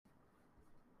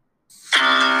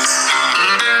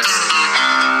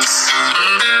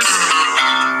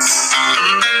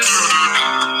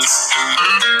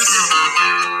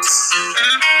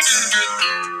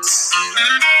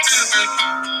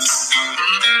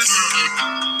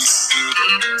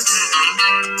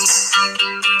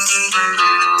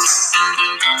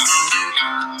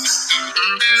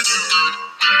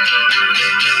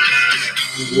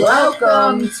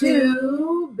Welcome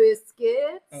to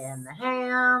Biscuits and the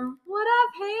Ham. What up,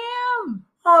 Ham?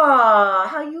 Oh,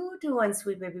 how you doing,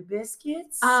 sweet baby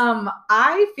biscuits?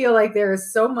 I feel like there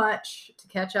is so much to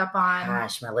catch up on.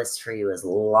 Gosh, my list for you is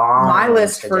long. My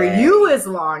list today. for you is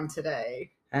long today.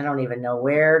 I don't even know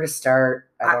where to start.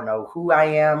 I don't know who I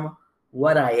am,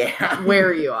 what I am,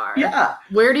 where you are. Yeah.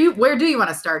 Where do you want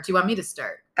to start? Do you want me to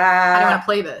start? I don't want to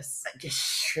play this.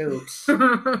 Shoot.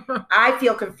 I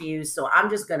feel confused, so I'm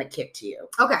just going to kick to you.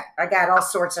 Okay. I got all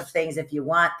sorts of things if you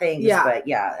want things, but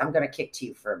yeah, I'm going to kick to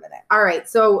you for a minute. All right.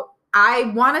 So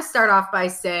I want to start off by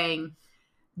saying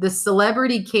the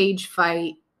celebrity cage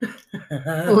fight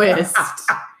list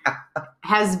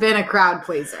has been a crowd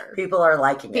pleaser. People are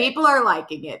liking it. People are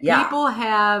liking it. Yeah. People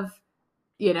have,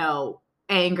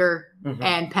 anger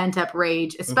and pent-up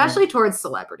rage, especially towards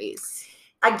celebrities.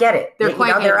 I get it.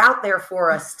 They're out there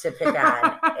for us to pick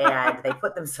on, and they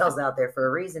put themselves out there for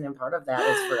a reason, and part of that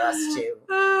is for us to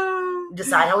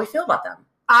decide how we feel about them.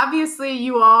 Obviously,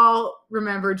 you all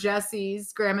remember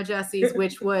Grandma Jessie's,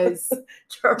 which was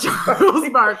Charles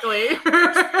Barkley.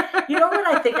 You know what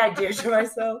I think I do to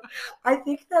myself? I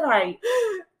think that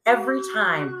every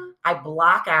time I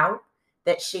block out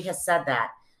that she has said that,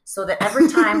 so that every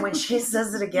time when she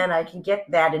says it again, I can get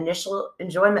that initial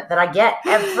enjoyment that I get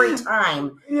every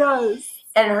time. Yes.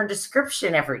 And her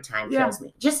description every time kills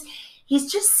me. He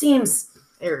just seems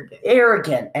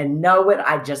arrogant and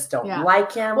I just don't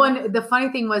like him. Well, the funny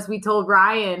thing was we told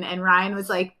Ryan, and Ryan was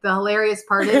like, the hilarious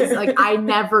part is like, I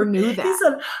never knew that. He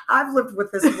said, I've lived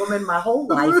with this woman my whole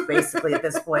life, basically, at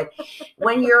this point.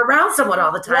 When you're around someone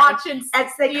all the time, watching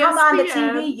as they come on the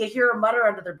TV, you hear them mutter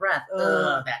under their breath,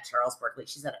 ugh, that Charles Barkley.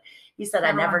 He said,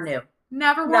 I never knew.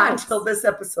 Never once. Not until this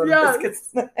episode of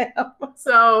Biscuits.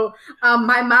 So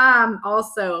my mom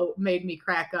also made me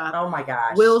crack up. Oh my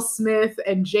gosh. Will Smith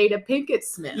and Jada Pinkett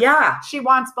Smith. Yeah. She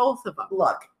wants both of them.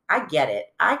 Look, I get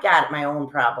it. I got my own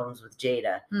problems with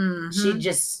Jada. Mm-hmm. She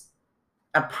just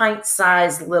a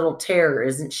pint-sized little terror,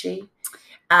 isn't she?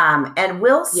 And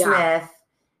Will Smith,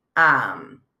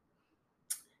 I've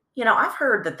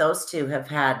heard that those two have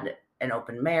had an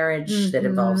open marriage that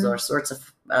involves all sorts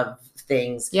of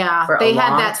things. Yeah, for they a had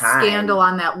long that time. scandal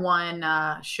on that one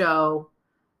show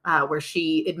where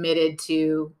she admitted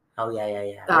to. Oh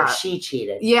yeah. Where she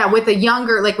cheated. Yeah, with a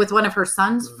younger, with one of her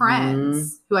son's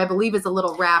friends, who I believe is a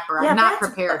little rapper. I'm not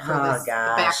prepared for this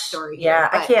backstory. Yeah,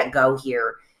 I can't go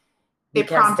here. It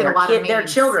prompted a lot of memes. Their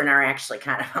children are actually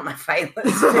kind of on my fight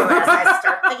list too, as I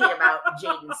start thinking about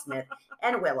Jaden Smith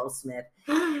and Willow Smith.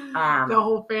 The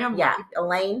whole family. Yeah,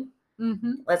 Elaine.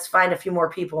 Mm-hmm. Let's find a few more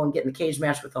people and get in the cage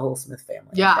match with the whole Smith family.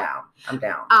 Yeah. I'm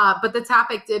down. But the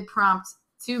topic did prompt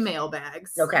 2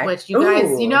 mailbags. Okay. Which you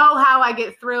guys, you know how I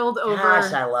get thrilled over.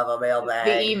 Gosh, I love a mailbag.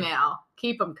 The email.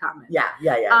 Keep them coming.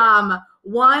 Yeah.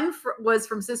 One was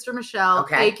from Sister Michelle,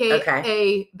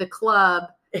 a.k.a. The Club,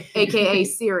 a.k.a.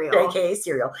 Cereal. A.k.a.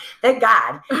 Cereal. Thank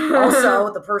God.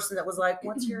 Also, the person that was like,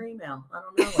 what's your email? I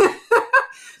don't know.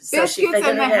 So Biscuits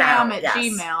and the Ham at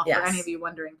Gmail, for any of you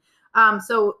wondering.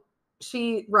 So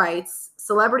she writes,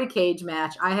 celebrity cage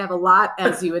match. I have a lot,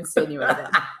 as you insinuated.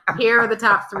 Here are the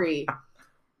top 3.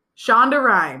 Shonda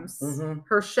Rhimes. Mm-hmm.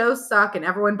 Her shows suck and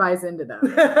everyone buys into them.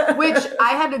 Which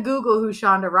I had to Google who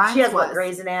Shonda Rhimes was. She has what,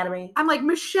 Grey's Anatomy? I'm like,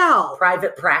 Michelle.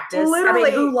 Private Practice.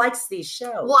 Literally. I mean, who likes these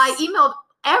shows? Well, I emailed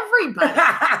everybody.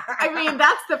 I mean,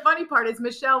 that's the funny part is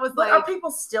Michelle was like. Are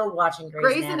people still watching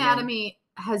Grey's Anatomy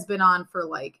has been on for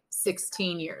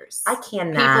 16 years. I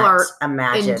cannot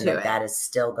imagine that is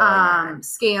still going on.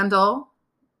 Scandal.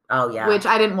 Oh, yeah. Which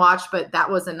I didn't watch, but that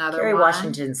was another Kerry one.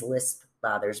 Washington's lisp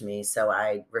bothers me, so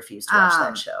I refuse to watch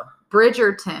that show.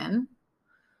 Bridgerton,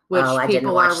 which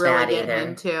people are really either. getting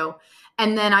into.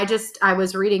 And then I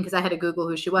was reading, because I had to Google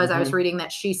who she was. Mm-hmm. I was reading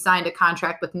that she signed a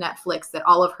contract with Netflix that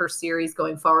all of her series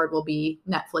going forward will be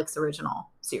Netflix original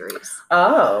series.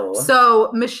 Oh.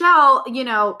 So Michelle,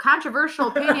 controversial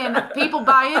opinion. People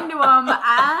buy into them.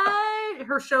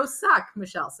 Her shows suck,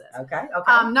 Michelle says. Okay.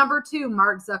 Number 2,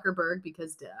 Mark Zuckerberg,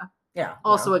 because duh. Yeah.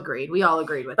 Also agreed. We all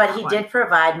agreed with that. But he did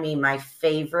provide me my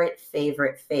favorite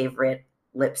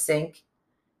lip sync.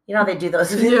 They do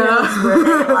those videos where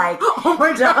they're oh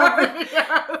my God,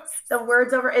 yes. The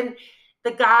words over, and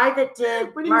the guy that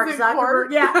did Mark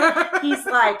Zuckerberg, he's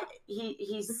like,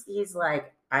 he's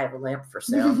like, I have a lamp for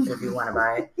sale if you want to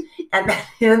buy it,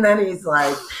 and then he's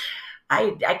like,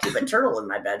 I keep a turtle in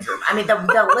my bedroom. I mean,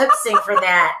 the lip sync for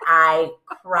that, I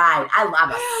cried.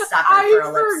 I'm a sucker for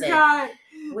a lip sync.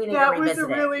 We need that to revisit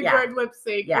was a really good lip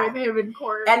sync with him in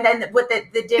court. And then with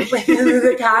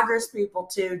the Congress people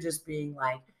too, just being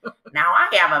like, now I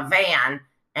have a van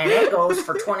and it goes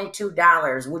for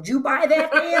 $22. Would you buy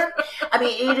that van? I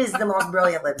mean, it is the most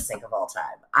brilliant lip sync of all time.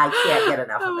 I can't get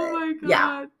enough of it. Oh my God.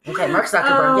 Yeah. Okay, Mark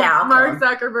Zuckerberg. I'll Mark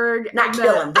Zuckerberg. Not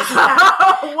kill him.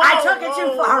 I took it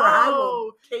too far. I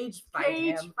will cage fight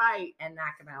him and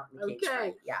knock him out in the cage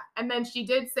fight. Yeah. And then she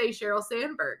did say Sheryl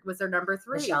Sandberg was her number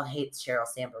 3. Michelle hates Sheryl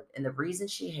Sandberg. And the reason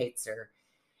she hates her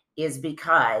is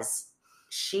because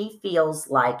she feels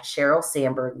like Sheryl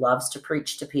Sandberg loves to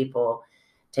preach to people,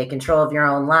 take control of your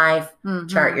own life,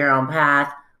 chart your own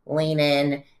path, lean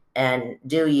in and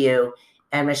do you.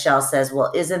 And Michelle says,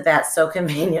 well, isn't that so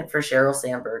convenient for Sheryl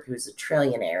Sandberg, who's a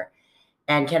trillionaire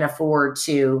and can afford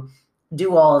to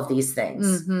do all of these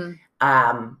things?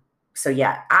 So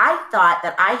yeah, I thought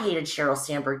that I hated Sheryl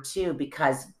Sandberg too,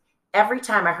 because every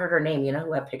time I heard her name, you know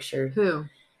who I pictured? Who?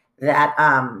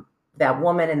 That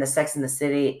woman in the Sex and the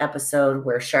City episode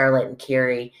where Charlotte and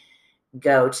Carrie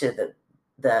go to the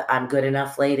I'm good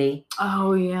enough lady.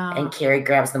 Oh yeah. And Carrie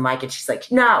grabs the mic and she's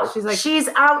like, no, she's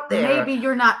out there. Maybe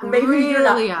you're not really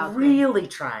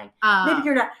trying. Maybe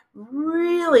you're not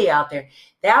really out there.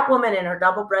 That woman in her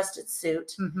double-breasted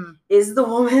suit is the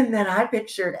woman that I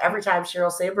pictured every time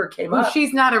Sheryl Sandberg came up.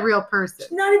 She's not a real person.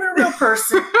 She's not even a real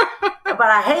person. But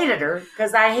I hated her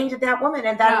because I hated that woman.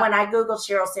 And then when I Googled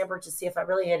Sheryl Sandberg to see if I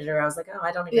really hated her, I was like, oh,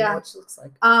 I don't even know what she looks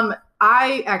like.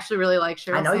 I actually really like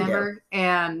Sheryl Sandberg.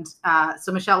 And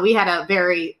so, Michelle, we had a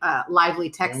very lively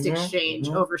text exchange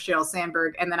over Sheryl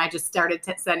Sandberg. And then I just started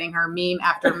sending her meme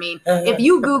after meme. If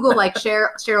you Google like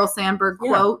Sheryl Sandberg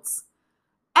quotes,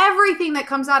 everything that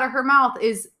comes out of her mouth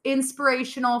is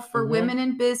inspirational for women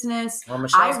in business. Well,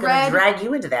 Michelle's going to drag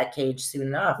you into that cage soon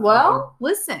enough. Well,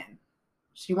 listen.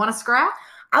 You want to scrap?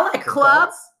 I like her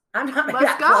clubs. I'm not.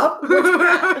 Let's go.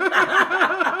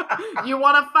 You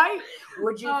want to fight?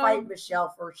 Would you fight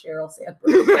Michelle for Sheryl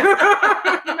Sandberg?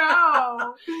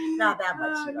 No, not that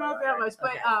much. Not that much.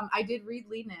 But I did read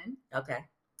Lean In. Okay.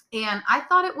 And I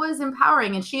thought it was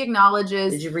empowering. And she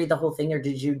acknowledges. Did you read the whole thing, or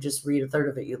did you just read a third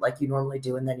of it, like you normally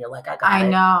do, and then you're like, I got it? I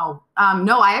know.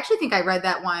 No, I actually think I read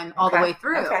that one all the way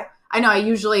through. Okay. I know. I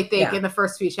usually think in the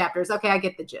first few chapters, okay, I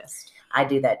get the gist. I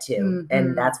do that too.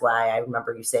 And that's why I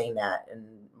remember you saying that, and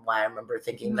why I remember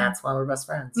thinking that's why we're best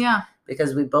friends. Yeah.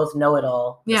 Because we both know it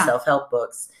all, the self-help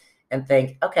books, and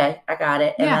think, okay, I got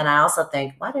it. And then I also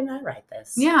think, why didn't I write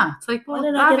this? Yeah. It's like, well, why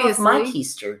didn't I get off my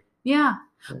keister? Yeah.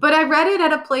 But I read it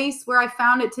at a place where I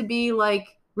found it to be like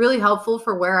really helpful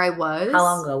for where I was. How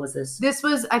long ago was this? This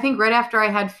was, I think, right after I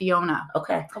had Fiona.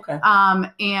 Okay.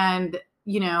 And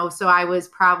you know, so I was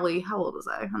probably, how old was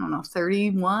I? I don't know,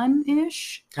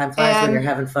 31-ish. Time flies when you're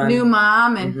having fun. New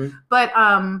mom. And, but,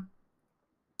 I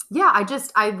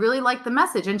really like the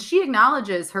message. And she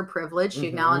acknowledges her privilege. She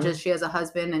acknowledges she has a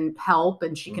husband and help,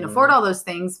 and she can afford all those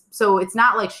things. So it's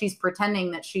not like she's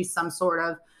pretending that she's some sort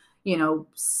of, you know,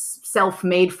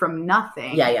 self-made from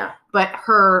nothing. Yeah. But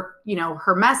her, you know,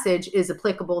 her message is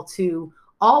applicable to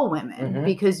all women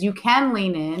because you can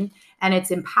lean in, and it's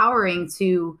empowering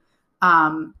to,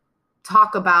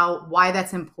 talk about why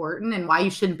that's important and why you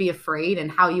shouldn't be afraid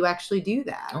and how you actually do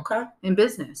that in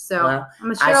business. So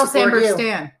I'm a Sheryl Sandberg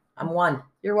stan. I'm one.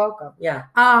 You're welcome. Yeah.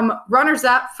 Runners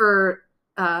up for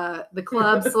the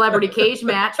club celebrity cage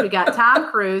match. We got Tom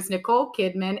Cruise, Nicole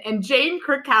Kidman, and Jane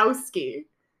Krakowski.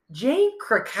 Jane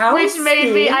Krakowski. Which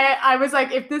made me, I was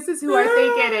like, if this is who I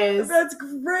think it is. That's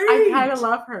great. I kind of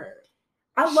love her.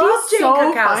 I love Jane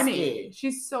Krakowski. Funny.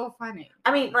 She's so funny.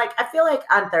 I mean, like, I feel like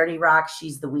on 30 Rock,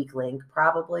 she's the weak link,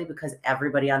 probably, because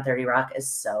everybody on 30 Rock is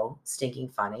so stinking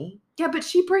funny. Yeah, but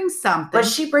she brings something.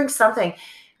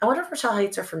 I wonder if Michelle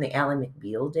hates her from the Ally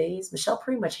McBeal days. Michelle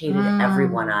pretty much hated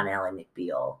everyone on Ally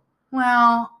McBeal.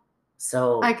 Well,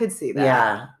 so I could see that.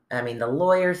 Yeah. I mean, the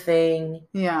lawyer thing.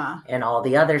 Yeah. And all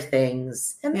the other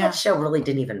things. And that show really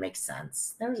didn't even make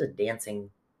sense. There was a dancing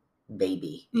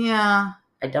baby. Yeah.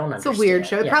 I don't understand. It's a weird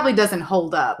show. It probably doesn't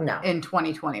hold up in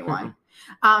 2021.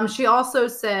 She also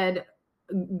said,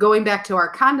 going back to our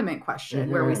condiment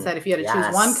question, where we said if you had to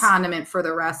choose one condiment for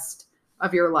the rest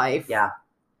of your life. Yeah.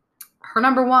 Her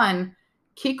number one,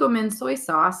 Kikkoman soy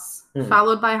sauce,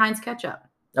 followed by Heinz ketchup.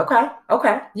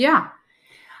 Okay. Yeah.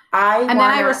 Then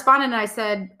I responded and I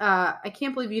said, I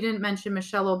can't believe you didn't mention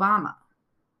Michelle Obama.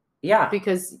 Yeah.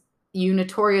 Because you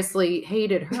notoriously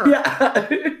hated her. Yeah.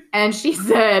 And she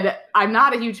said, I'm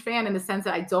not a huge fan in the sense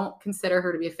that I don't consider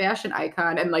her to be a fashion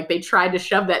icon. And like, they tried to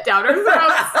shove that down her throat.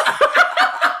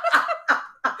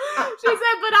 She said,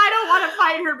 but I don't want to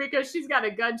fight her because she's got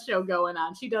a gun show going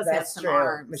on. She does have some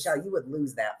arms. Michelle, you would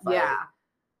lose that fight.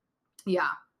 Yeah.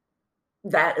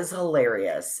 That is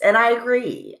hilarious. And I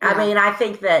agree. Yeah. I mean, I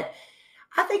think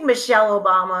Michelle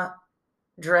Obama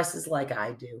dresses like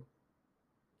I do.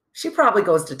 She probably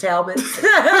goes to Talbot's.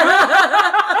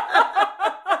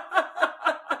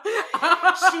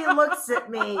 She looks at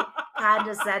me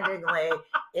condescendingly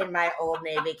in my Old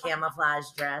Navy camouflage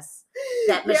dress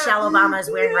that Michelle Obama is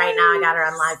wearing right now. I got her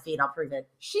on live feed. I'll prove it.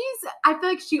 I feel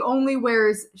like she only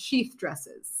wears sheath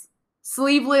dresses.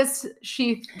 Sleeveless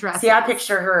sheath dresses. See, I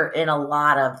picture her in a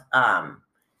lot of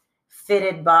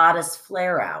fitted bodice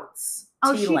flare-outs.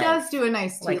 Oh, she does do a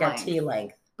nice T-length. Like a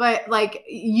T-length. But like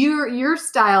your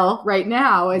style right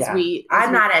now,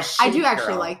 I'm not a chic I do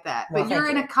actually girl. like that. Well, but you're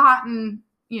in a cotton,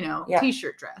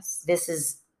 t-shirt dress. This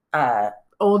is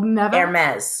Old Never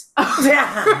Hermes.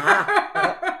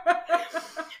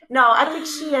 No, I think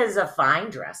she is a fine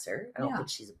dresser. I don't think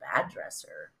she's a bad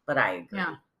dresser, but I agree.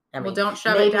 Yeah. I mean, don't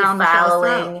shove it down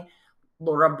following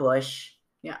Laura Bush.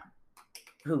 Yeah.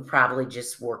 Who probably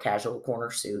just wore casual corner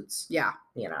suits. Yeah.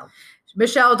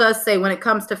 Michelle does say when it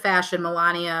comes to fashion,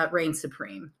 Melania reigns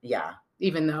supreme. Yeah.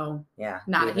 Even though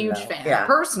not a huge fan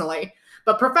personally,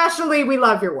 but professionally, we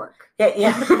love your work.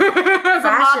 Yeah.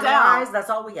 Fashion-wise, that's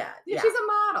all we got. Yeah. She's a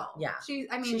model. Yeah.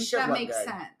 That makes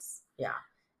sense. Yeah.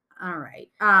 All right.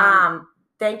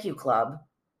 Thank you, Club,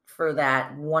 for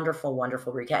that wonderful,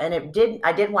 wonderful recap. And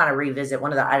I did want to revisit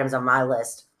one of the items on my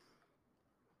list.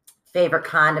 Favorite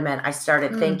condiment. I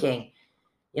started thinking,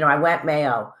 I went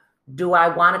mayo. Do I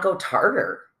want to go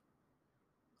tartar?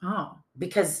 Oh.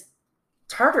 Because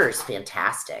tartar is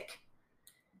fantastic.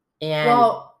 And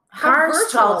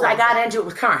Carnes told, I got into it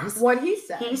with Carnes. What he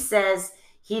said. He says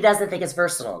he doesn't think it's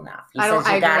versatile enough. He says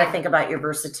you got to think about your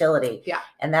versatility. Yeah.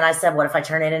 And then I said, what if I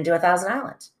turn it into a Thousand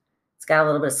Island? It's got a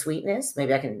little bit of sweetness.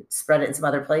 Maybe I can spread it in some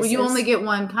other places. Well, you only get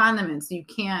one condiment, so you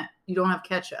don't have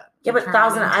ketchup. Yeah, but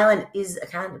Thousand Island is a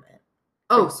condiment.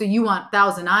 Oh, so you want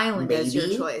Thousand Island as your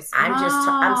choice? I'm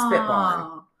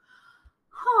spitballing.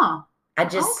 Huh.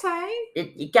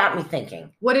 It got me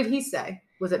thinking. What did he say?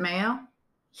 Was it mayo?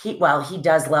 He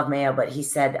does love mayo, but he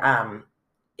said, and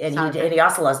he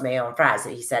also loves mayo and fries.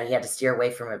 He said he had to steer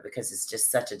away from it because it's just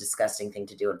such a disgusting thing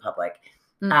to do in public.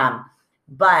 Mm-hmm.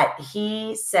 But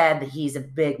he said that he's a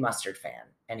big mustard fan.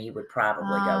 And he would probably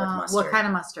go with mustard. What kind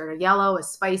of mustard? A yellow, a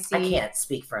spicy? I can't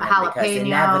speak for him jalapeno, because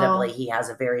inevitably he has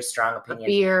a very strong opinion. A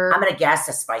beer. I'm going to guess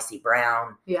a spicy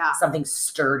brown. Yeah. Something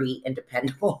sturdy and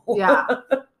dependable. Yeah.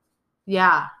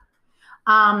 Yeah.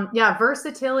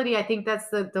 Versatility. I think that's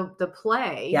the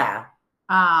play. Yeah.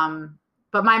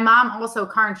 But my mom also,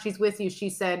 Karen, she's with you. She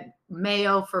said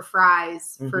mayo for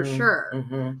fries for sure.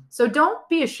 Mm-hmm. So don't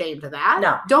be ashamed of that.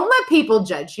 No. Don't let people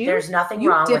judge you. There's nothing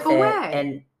wrong with away.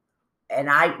 it. And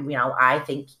I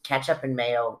think ketchup and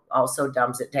mayo also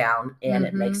dumbs it down and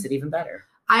it makes it even better.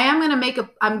 I'm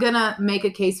gonna make a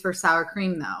case for sour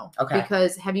cream though. Okay.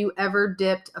 Because have you ever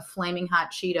dipped a flaming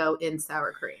hot Cheeto in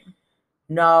sour cream?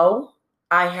 No,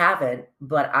 I haven't,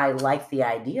 but I like the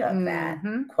idea of that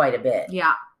quite a bit.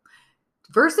 Yeah.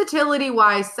 Versatility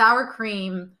wise, sour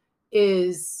cream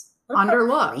is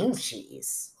underlooked. Cream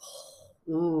cheese.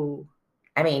 Ooh.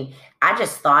 I mean, I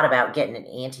just thought about getting an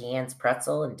Auntie Anne's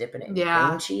pretzel and dipping it in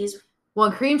cream cheese. Well,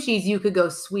 in cream cheese, you could go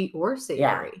sweet or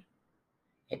savory.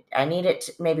 Yeah. I need it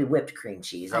maybe whipped cream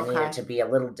cheese. I need it to be a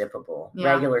little dippable.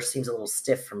 Yeah. Regular seems a little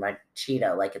stiff for my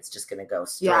Cheeto, like it's just going to go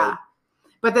straight. Yeah.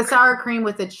 But the sour cream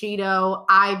with the Cheeto,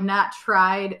 I've not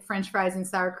tried French fries and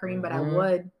sour cream, but I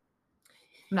would.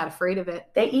 I'm not afraid of it.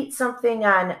 They eat something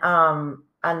on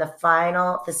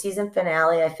the season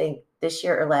finale, I think, this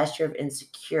year or last year of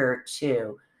Insecure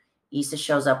too. Issa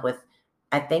shows up with,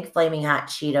 I think, flaming hot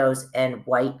Cheetos and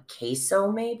white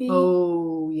queso, maybe.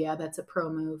 Oh yeah, that's a pro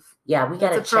move. Yeah, we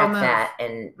got to check that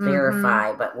and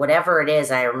verify. But whatever it is,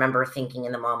 I remember thinking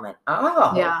in the moment,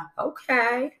 oh, yeah,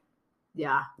 okay,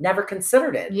 yeah, never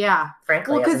considered it. Yeah,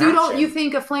 frankly, because you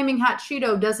think a flaming hot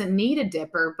Cheeto doesn't need a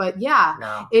dipper, but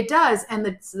it does, and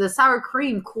the sour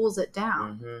cream cools it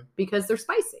down because they're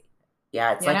spicy.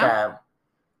 Yeah, it's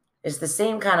it's the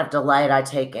same kind of delight I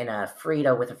take in a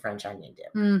Frito with a French onion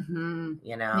dip. Mm-hmm.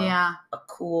 A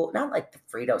cool, not like the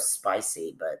Frito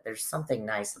spicy, but there's something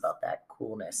nice about that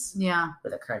coolness. Yeah,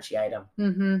 with a crunchy item.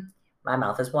 Mm-hmm. My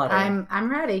mouth is watering.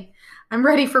 I'm ready. I'm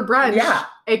ready for brunch. Yeah,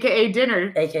 AKA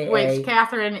dinner. AKA which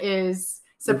Catherine is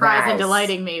surprising,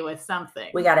 delighting me with something.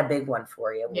 We got a big one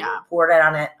for you. We poured it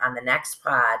on the next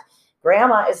pod.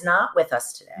 Grandma is not with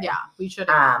us today. Yeah, we should.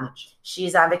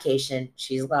 She's on vacation.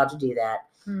 She's allowed to do that.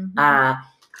 Mm-hmm.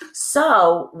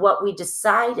 So what we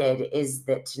decided is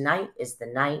that tonight is the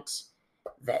night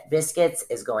that Biscuits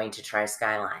is going to try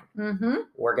Skyline. Mm-hmm.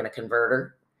 We're going to convert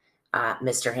her.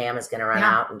 Mr. Ham is going to run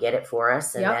out and get it for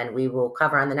us, and then we will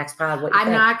cover on the next pod what you I'm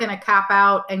think. not going to cop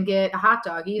out and get a hot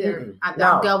dog either.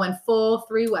 I'm going full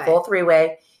 3-way. Full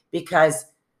 3-way, because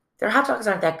their hot dogs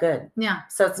aren't that good. Yeah.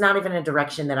 So it's not even a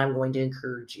direction that I'm going to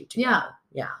encourage you to go.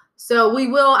 Yeah. So we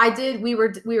will. We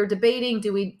were debating.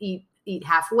 Do we eat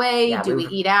halfway? Yeah, do we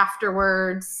eat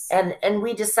afterwards? And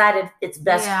we decided it's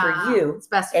best for you. It's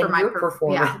best for my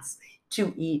performance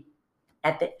to eat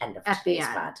at the end of today's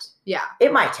pod. Yeah.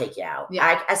 It might take you out.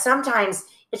 Yeah. I sometimes,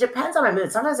 it depends on my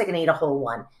mood. Sometimes I can eat a whole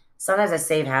one. Sometimes I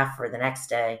save half for the next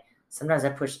day. Sometimes I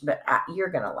push, but you're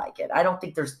going to like it. I don't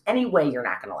think there's any way you're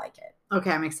not going to like it.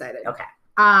 Okay. I'm excited. Okay.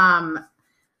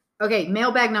 Okay.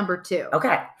 Mailbag number 2.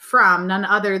 Okay. From none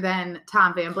other than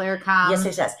Tom Van Blair-Com. Yes.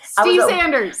 Steve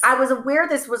Sanders. I was aware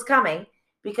this was coming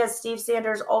because Steve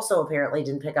Sanders also apparently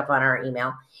didn't pick up on our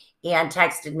email and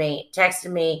texted me,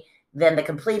 then the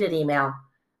completed email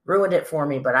ruined it for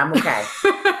me, but I'm okay.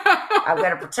 I'm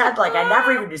going to pretend like I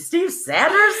never even knew. Steve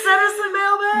Sanders sent us a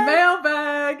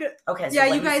mailbag. Okay. So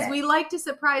yeah, you guys, we like to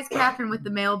surprise Catherine with the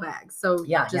mailbag. So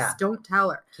just don't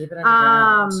tell her. Keep it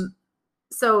underground.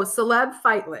 So celeb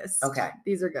fight list. Okay.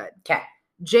 These are good. Okay.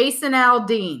 Jason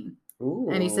Aldean. Ooh.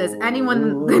 And he says,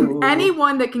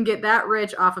 anyone that can get that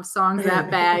rich off of songs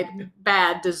that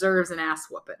bad deserves an ass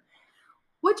whooping.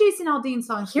 What Jason Aldean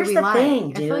songs do we like? Here's the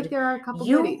thing, dude. I feel like there are a couple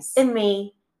goodies. You and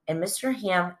me and Mr.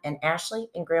 Ham and Ashley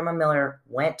and Grandma Miller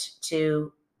went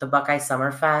to the Buckeye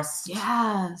Summerfest.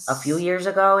 Yes. A few years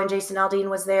ago, and Jason Aldean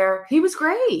was there. He was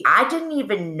great. I didn't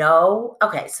even know.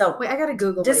 Okay, so wait, I gotta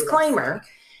Google. Disclaimer: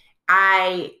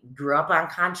 I grew up on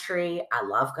country. I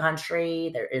love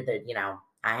country.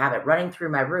 I have it running through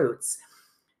my roots.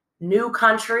 New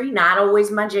country, not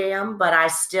always my jam, but I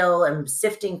still am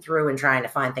sifting through and trying to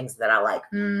find things that I like.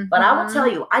 Mm-hmm. But I will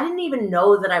tell you, I didn't even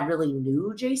know that I really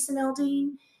knew Jason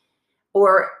Aldean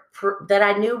or that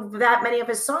I knew that many of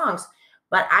his songs,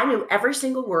 but I knew every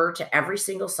single word to every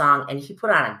single song, and he put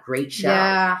on a great show.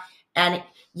 Yeah. And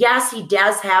yes, he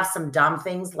does have some dumb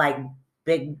things like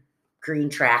Big Green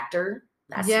Tractor.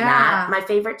 That's not my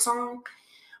favorite song,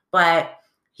 but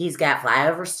he's got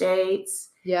Flyover States.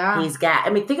 Yeah. He's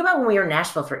got, think about when we were in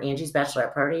Nashville for Angie's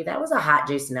bachelorette party. That was a hot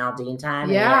Jason Aldean time.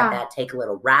 And he had that Take a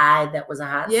Little Ride. That was a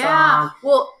hot song.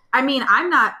 Well,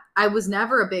 I was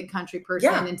never a big country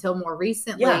person until more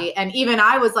recently. Yeah. And even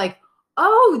I was like,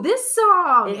 oh, this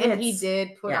song. And he did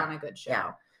put on a good show.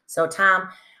 Yeah. So Tom,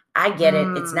 I get it.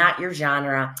 It's not your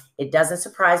genre. It doesn't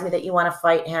surprise me that you want to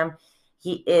fight him.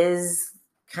 He is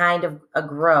kind of a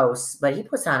gross, but he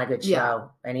puts on a good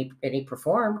show and he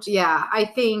performed. Yeah. I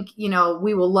think,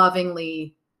 we will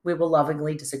lovingly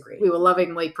disagree. We will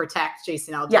lovingly protect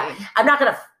Jason Aldean. Yeah. I'm not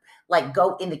going to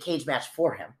go in the cage match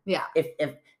for him. Yeah.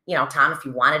 If Tom, if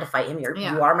you wanted to fight him,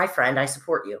 you are my friend. I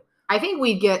support you. I think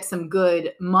we'd get some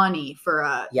good money for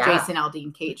a Jason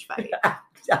Aldean cage fight. I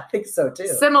think so too.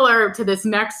 Similar to this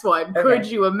next one. Okay. Could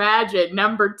you imagine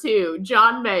number 2,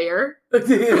 John Mayer? He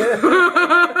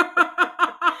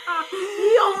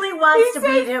only wants to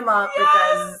beat him up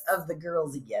because of the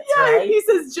girls he gets, right? He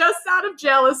says just out of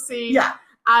jealousy,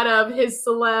 out of his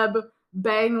celeb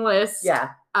bang list,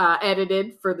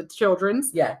 edited for the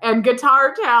children's, and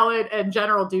guitar talent and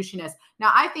general douchiness.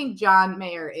 Now, I think John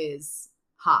Mayer is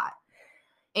hot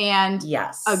and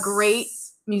a great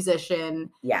musician.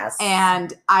 Yes.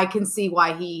 And I can see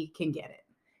why he can get it.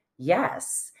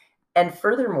 Yes. And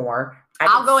furthermore,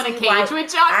 I'll go in a cage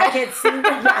with John. I can see.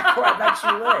 I bet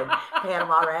you would,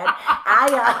 Panama Red.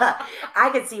 I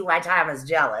can see why Tom is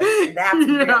jealous. That's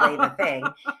really the thing.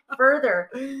 Further,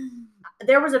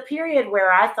 there was a period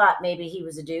where I thought maybe he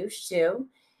was a douche too.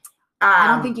 I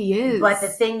don't think he is. But the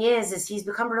thing is he's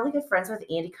become really good friends with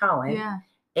Andy Cohen. Yeah.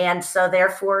 And so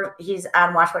therefore he's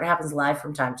on Watch What Happens Live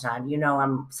from time to time.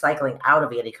 I'm cycling out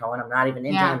of Andy Cohen. I'm not even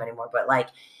into him anymore.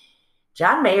 But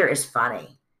John Mayer is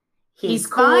funny. He's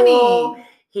cool. Funny.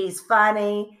 He's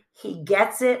funny. He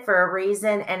gets it for a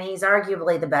reason, and he's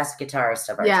arguably the best guitarist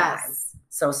of our time.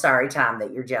 So sorry, Tom,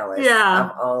 that you're jealous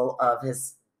of all of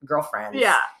his girlfriends.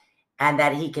 Yeah. And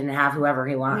that he can have whoever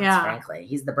he wants, frankly.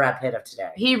 He's the Brad Pitt of today.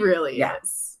 He really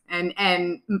is. And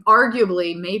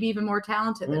arguably maybe even more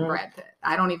talented than Brad Pitt.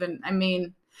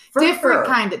 Different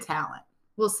kind of talent.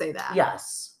 We'll say that.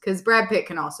 Yes. Because Brad Pitt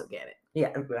can also get it.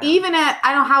 Yeah. Even at,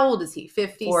 I don't know, how old is he?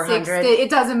 50, 60? It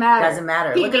doesn't matter. Doesn't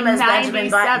matter. Look at him as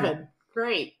Benjamin Button.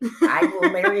 Great. I will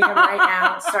marry him right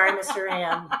now. Sorry, Mr.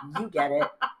 Ham. You get it.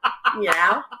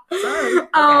 Sorry.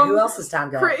 Okay, who else is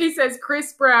Tom got? He says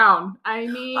Chris Brown.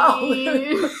 And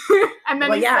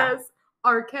then he says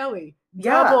R. Kelly.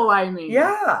 Double,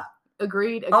 Yeah.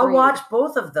 Agreed. I'll watch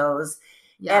both of those.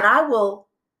 Yeah. And I will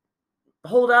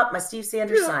hold up my Steve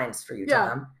Sanders signs for you,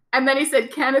 Tom. And then he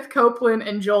said Kenneth Copeland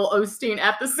and Joel Osteen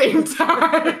at the same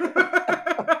time.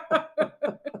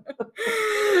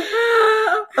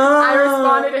 I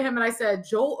responded to him and I said,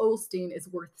 Joel Osteen is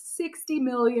worth $60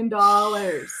 million.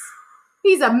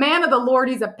 He's a man of the Lord.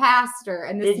 He's a pastor.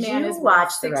 And this man is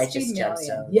watch The $60 Righteous million.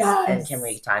 Gemstones? Yes. And can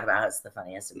we talk about how it's the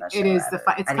funniest and best show It is ever?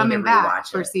 it's coming back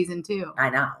for season 2.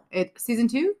 I know. Season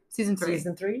 2? Season 3?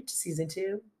 Season 3 to season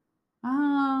 2.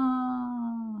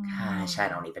 Oh. Gosh, I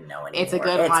don't even know anymore. It's a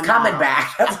good one. It's coming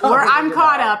back. I'm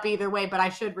caught up either way, but I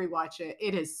should rewatch it.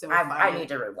 It is so funny. I need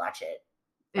to rewatch it.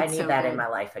 I need that in my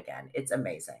life again. It's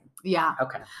amazing. Yeah.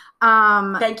 Okay.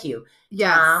 Thank you.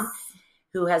 Yes. Tom,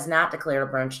 who has not declared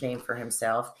a brunch name for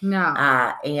himself. No.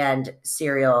 And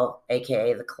Serial,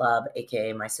 aka The Club,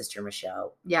 aka My Sister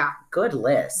Michelle. Yeah. Good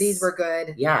list. These were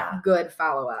good. Yeah. Good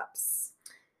follow-ups.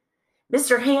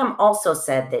 Mr. Ham also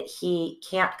said that he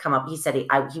can't come up. He said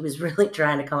he was really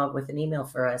trying to come up with an email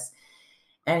for us.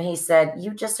 And he said,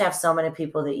 you just have so many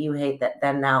people that you hate that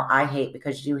then now I hate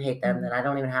because you hate them that I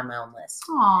don't even have my own list.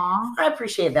 Aww. I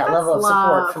appreciate that level of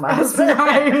support from my husband.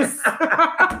 Nice.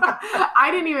 I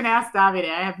didn't even ask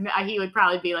Davide. He would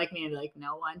probably be like me and be like,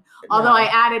 no one. Although I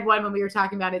added one when we were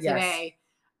talking about it today.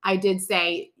 I did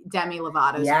say Demi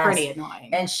Lovato's pretty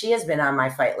annoying. And she has been on my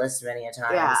fight list many a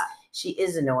times. Yeah. She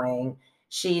is annoying.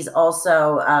 She's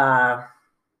also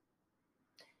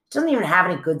doesn't even have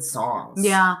any good songs.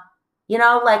 Yeah. You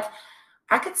know, like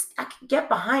I could get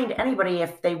behind anybody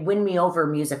if they win me over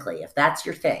musically, if that's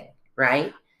your thing,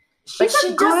 right? But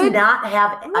she does not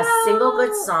have a single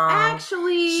good song.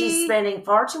 Actually, she's spending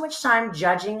far too much time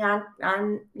judging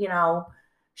on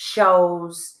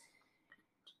shows.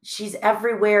 She's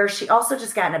everywhere. She also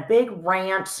just got in a big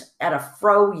rant at a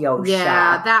froyo shop.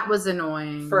 Yeah, that was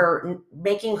annoying. For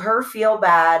making her feel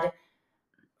bad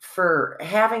for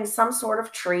having some sort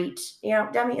of treat. You know,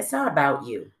 Demi, it's not about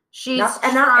you. Not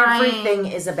everything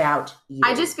is about you.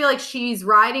 I just feel like she's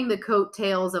riding the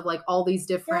coattails of like all these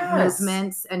different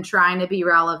movements and trying to be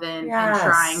relevant and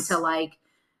trying to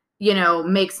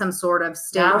make some sort of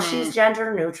statement. Now she's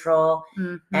gender neutral.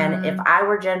 Mm-hmm. And if I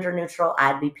were gender neutral,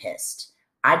 I'd be pissed.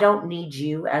 I don't need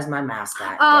you as my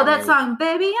mascot. Oh, Demi. That song,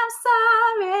 Baby, I'm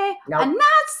sorry. Nope. I'm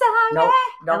not sorry. Nope.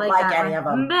 Don't like any of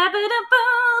them.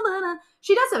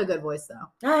 She does have a good voice, though.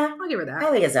 I'll give her that.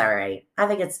 I think it's all right. I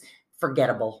think it's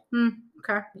forgettable.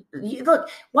 Okay. Look,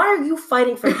 why are you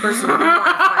fighting for the person you want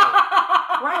to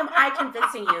fight? Why am I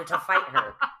convincing you to fight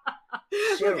her?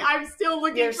 Look, I'm still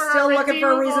looking You're still looking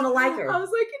for a reason to like her. I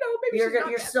was like, maybe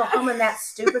you're still humming that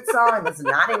stupid song that's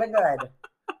not even good.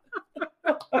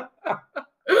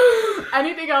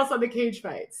 Anything else on the cage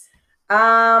fights?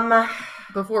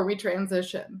 Before we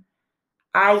transition.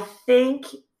 I think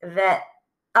that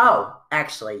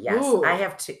actually, yes. Ooh. I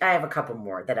have a couple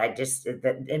more that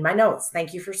that in my notes.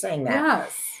 Thank you for saying that.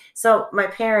 Yes. So my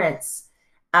parents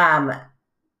have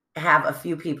a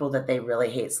few people that they really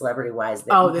hate celebrity-wise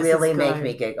that really make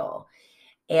me giggle.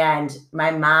 And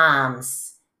my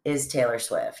mom's is Taylor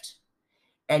Swift.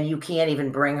 And you can't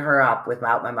even bring her up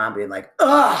without my mom being like,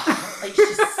 ugh. Like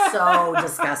she's so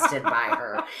disgusted by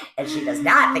her. And she does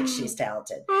not think she's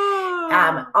talented.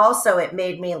 Also, it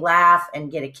made me laugh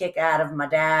and get a kick out of my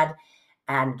dad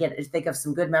and think of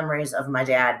some good memories of my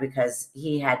dad because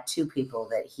he had two people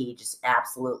that he just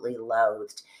absolutely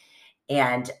loathed.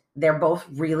 And they're both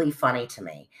really funny to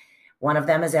me. One of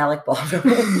them is Alec Baldwin.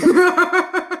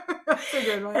 That's a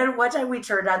good one. And one time we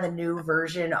turned on the new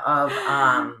version of...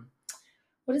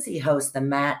 what does he host? The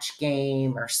Match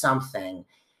Game or something.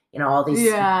 You know, all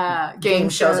these game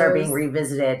shows are being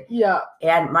revisited. Yeah.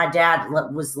 And my dad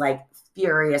was like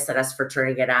furious at us for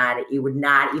turning it on.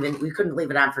 We couldn't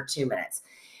leave it on for 2 minutes.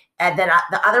 And then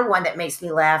the other one that makes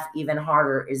me laugh even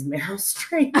harder is Meryl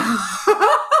Streep.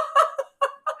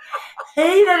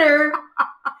 Hated her.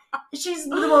 She's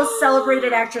the most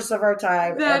celebrated actress of our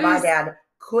time. My dad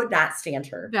could not stand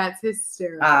her. That's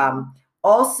hysterical.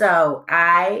 Also,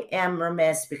 I am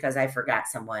remiss because I forgot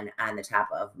someone on the top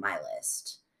of my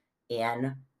list.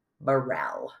 Anne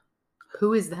Burrell.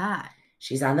 Who is that?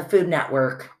 She's on the Food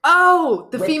Network. Oh,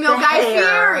 the female Guy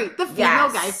Fieri. The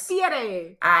female Guy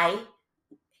Fieri. I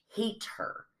hate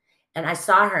her. And I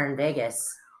saw her in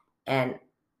Vegas, and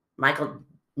Michael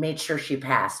made sure she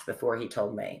passed before he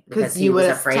told me. Because he was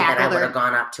afraid that I would have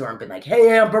gone up to her and been like,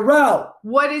 hey, Anne Burrell.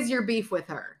 What is your beef with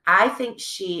her? I think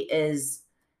she is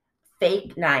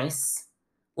fake nice.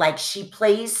 Like she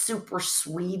plays super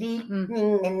sweetie.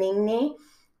 Mm-hmm.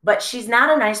 But she's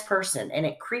not a nice person and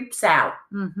it creeps out.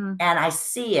 Mm-hmm. And I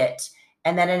see it.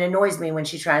 And then it annoys me when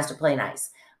she tries to play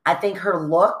nice. I think her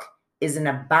look is an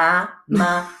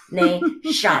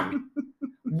abomination.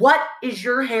 What is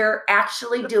your hair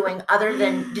actually doing other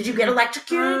than, did you get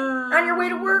electrocuted on your way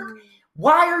to work?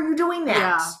 Why are you doing that?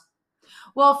 Yeah.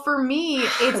 Well, for me,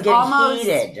 it's I'm almost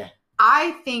heated.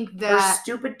 I think that her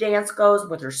stupid dance goes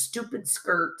with her stupid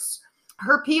skirts.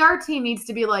 Her PR team needs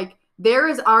to be like, there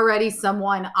is already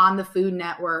someone on the Food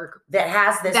Network that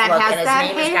has this look, and his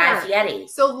name is Guy Fieri.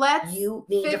 So you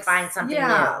need to find something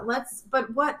new.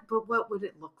 But what would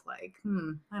it look like? I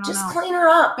don't know. Just clean her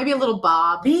up. Maybe a little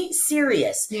bob. Be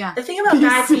serious. Yeah. The thing about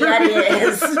Guy Fieri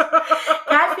is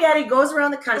Guy Fieri goes around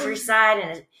the countryside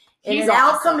and in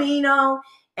El Camino,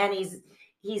 and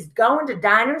he's going to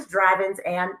diners, drive-ins,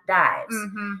 and dives.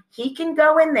 Mm-hmm. He can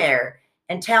go in there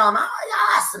and tell him,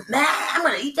 "Oh, awesome, man, I'm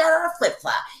going to eat that on a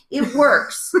flip-flop." It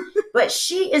works. But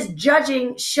she is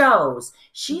judging shows.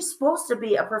 She's supposed to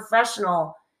be a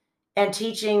professional and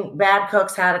teaching bad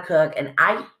cooks how to cook, and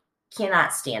I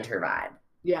cannot stand her vibe.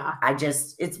 Yeah. I'm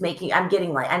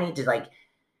getting like, I need to like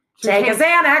take a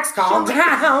Xanax, calm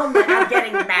down. Like, I'm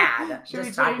getting mad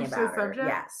just talking about her.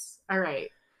 Yes. All right.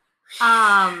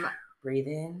 Breathe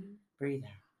in, breathe out.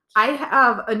 I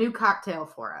have a new cocktail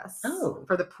for us. Oh.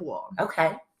 For the pool.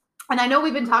 Okay. And I know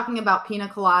we've been talking about pina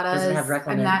coladas. Does it have Red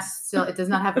Clemens? And it does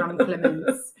not have Red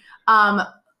Clemens.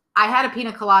 I had a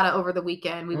pina colada over the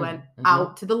weekend. We went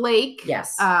out to the lake.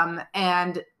 Yes.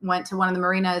 And went to one of the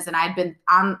marinas, and I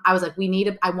was like,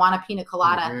 I want a pina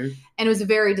colada. Mm-hmm. And it was a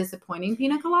very disappointing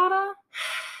pina colada.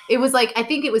 It was like, I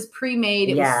think it was pre-made.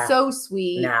 It was so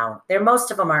sweet. No,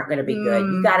 most of them aren't going to be good.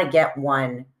 You got to get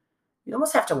one. You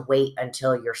almost have to wait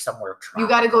until you're somewhere tropical. You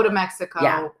got to go to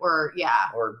Mexico or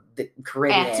the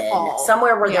Caribbean,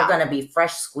 somewhere where they're going to be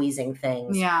fresh squeezing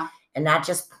things. Yeah. And not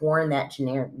just pouring that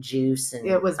generic juice and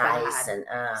it was ice. Bad.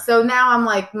 And so now I'm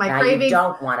like, my craving. You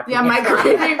don't want a pina colada. My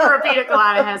craving for a pina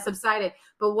colada has subsided.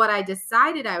 But what I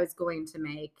decided I was going to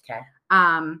make,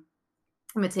 I'm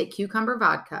going to take cucumber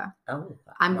vodka. Oh,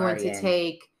 I'm going to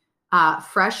take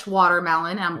fresh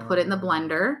watermelon, and I'm put it in the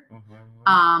blender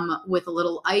with a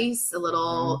little ice, a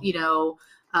little,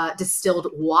 distilled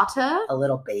water. A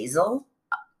little basil.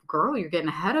 Girl, you're getting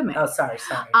ahead of me. Oh, sorry.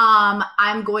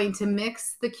 I'm going to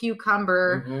mix the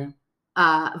cucumber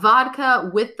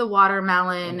vodka with the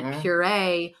watermelon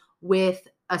puree with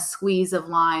a squeeze of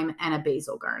lime and a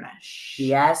basil garnish.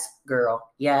 Yes, girl.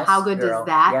 Yes. How good does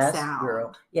that Yes, sound?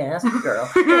 girl. Yes, girl.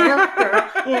 Yes, girl.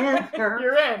 Yes, girl.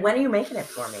 You're in. When are you making it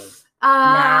for me?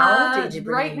 Now? Did you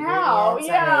bring right now?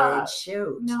 Yeah.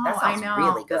 Shoot. No, that sounds I know.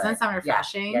 really good. Doesn't that sound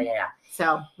refreshing? Yeah.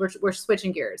 So we're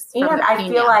switching gears. And I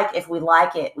feel like if we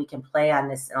like it, we can play on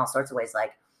this in all sorts of ways.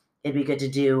 Like it'd be good to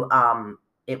do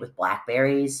it with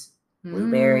blackberries,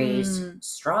 blueberries,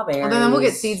 strawberries. Well, then we'll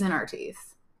get seeds in our teeth.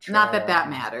 True. Not that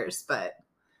matters, but.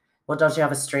 Well, don't you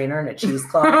have a strainer and a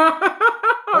cheesecloth?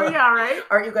 Oh, yeah, right?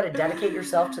 Aren't you going to dedicate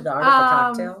yourself to the art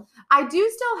of the cocktail? I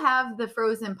do still have the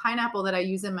frozen pineapple that I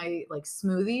use in my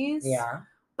smoothies. Yeah.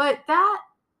 But that,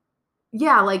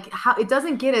 like how it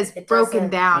doesn't get as broken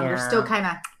down. Yeah. You're still kind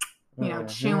of,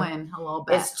 chewing a little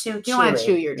bit. It's too chewy. You don't want to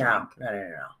chew your drink.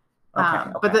 No.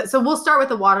 Okay. But so we'll start with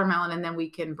the watermelon and then we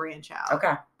can branch out.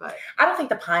 Okay. But I don't think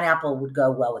the pineapple would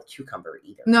go well with cucumber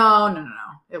either. No.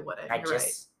 It wouldn't. I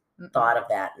just thought of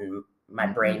that and my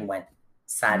brain went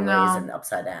sideways and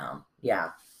upside down.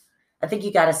 Yeah. I think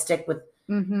you got to stick with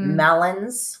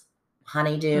melons,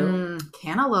 honeydew.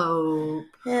 Cantaloupe.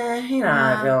 I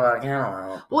feel like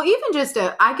cantaloupe. Well,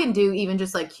 even I can do even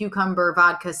just like cucumber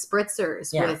vodka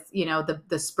spritzers with,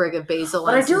 the sprig of basil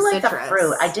and some citrus. But I do like the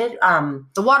fruit. I did.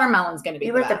 The watermelon's going to be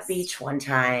the best. We were at the beach one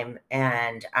time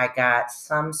and I got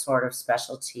some sort of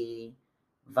specialty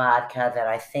vodka that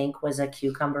I think was a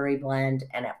cucumbery blend.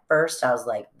 And at first I was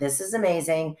like, this is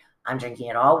amazing. I'm drinking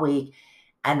it all week.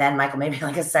 And then Michael made me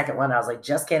like a second one. I was like,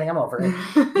 just kidding. I'm over it.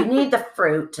 You need the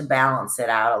fruit to balance it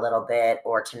out a little bit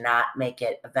or to not make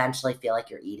it eventually feel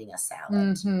like you're eating a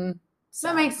salad. So,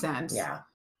 that makes sense. Yeah.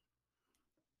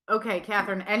 Okay,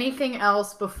 Catherine, anything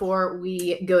else before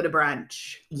we go to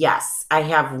brunch? Yes. I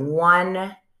have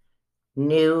one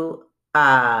new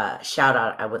shout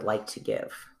out I would like to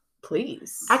give.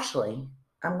 Please. Actually,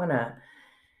 I'm going to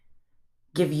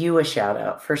give you a shout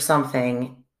out for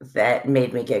something that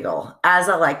made me giggle. As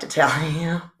I like to tell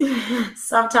you,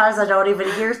 sometimes I don't even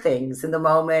hear things in the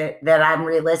moment that I'm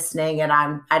re-listening and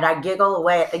I giggle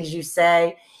away at things you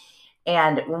say.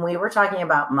 And when we were talking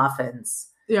about muffins,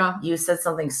 you said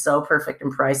something so perfect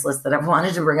and priceless that I've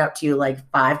wanted to bring up to you like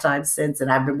 5 times since,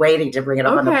 and I've been waiting to bring it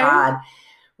up on the pod,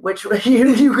 which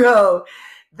you go,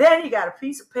 then you got a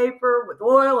piece of paper with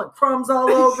oil and crumbs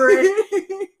all over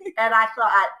it. And I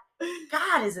thought,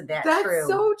 God, isn't that true? That's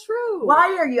so true.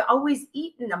 Why are you always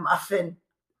eating a muffin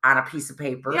on a piece of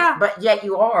paper. Yeah. But yet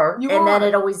you are. Then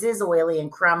it always is oily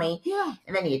and crummy. Yeah.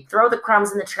 And then you throw the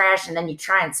crumbs in the trash and then you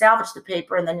try and salvage the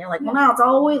paper and then you're like, well, now it's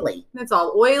all oily. It's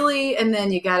all oily and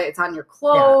then you got it's on your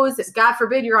clothes. Yeah. God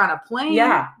forbid you're on a plane.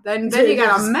 Yeah. Then you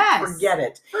got a mess. Forget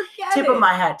it. Tip of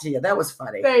my hat to you. That was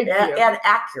funny. Thank you. And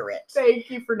accurate. Thank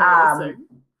you for noticing.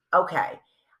 Okay.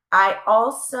 I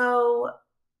also,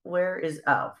 we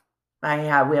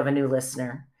have a new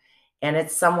listener. And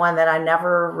it's someone that I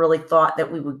never really thought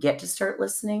that we would get to start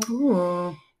listening.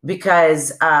 Ooh. Because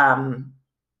the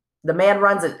man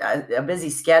runs a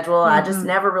busy schedule. Mm-hmm. I just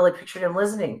never really pictured him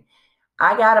listening.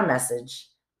 I got a message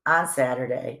on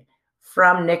Saturday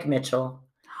from Nick Mitchell,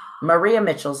 Maria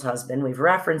Mitchell's husband. We've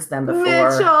referenced them before.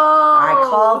 Mitchell! I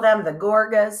call them the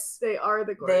Gorgas. They are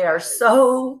the Gorgas. They are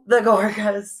so the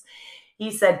Gorgas.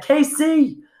 He said,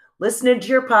 KC, listening to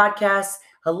your podcast,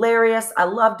 hilarious. I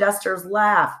love Duster's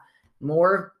laugh.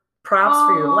 More props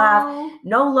for your laugh.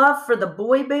 No love for the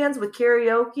boy bands with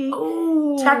karaoke.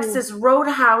 Ooh. Texas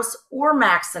Roadhouse or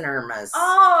Max and Irma's.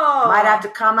 Oh. Might have to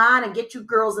come on and get you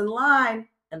girls in line.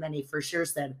 And then he for sure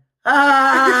said,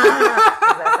 ah.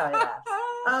 That's how he laughs.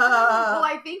 Well,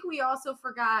 I think we also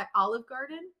forgot Olive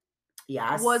Garden.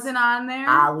 Yes. Wasn't on there.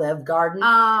 Olive Garden.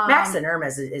 Max and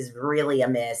Irma's is really a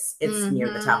miss. It's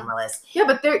near the top of my list. Yeah,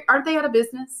 but aren't they out of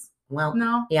business? Well,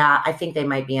 no. Yeah, I think they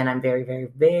might be, and I'm very, very,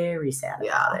 very sad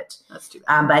about it. That's too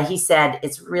bad. But he said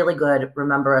it's really good.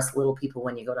 Remember us little people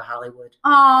when you go to Hollywood.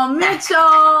 Oh,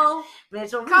 Mitchell.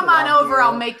 Mitchell, come on over.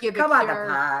 I'll make you the Come Cure.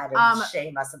 on the pod and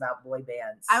shame us about boy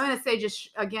bands. I'm going to say just,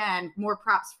 again, more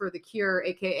props for the Cure,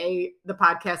 a.k.a. the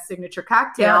podcast signature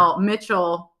cocktail. Yeah.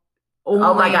 Mitchell.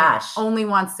 Oh my gosh. Only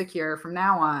wants the Cure from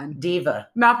now on. Diva.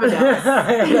 Nothing else.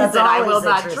 That's all I will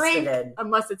not drink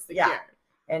unless it's the Cure.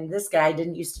 And this guy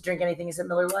didn't used to drink anything except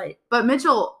Miller Lite. But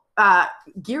Mitchell,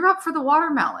 gear up for the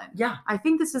watermelon. Yeah. I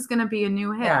think this is going to be a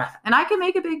new hit. Yeah. And I can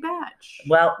make a big batch.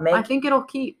 Well, I think it'll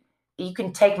keep. You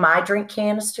can take my drink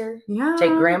canister. Yeah.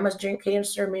 Take grandma's drink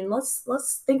canister. I mean,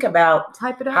 let's think about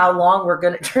type it out. How long we're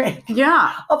going to drink.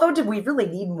 Yeah. Although, did we really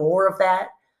need more of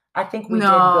that? I think we did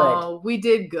good. No, we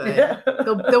did good.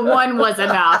 the one was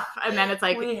enough. And then it's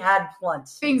like. We had plenty.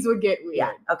 Things would get weird.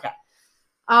 Yeah. Okay.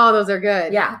 Oh, those are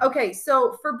good. Yeah. Okay,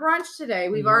 so for brunch today,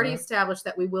 we've already established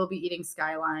that we will be eating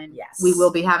Skyline. Yes. We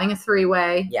will be having a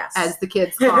three-way. Yes. As the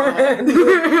kids call it.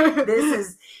 This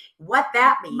is what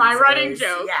that means. My running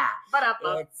joke. Yeah.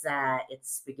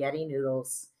 It's spaghetti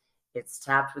noodles. It's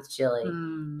topped with chili.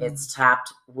 It's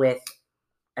topped with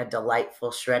a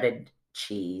delightful shredded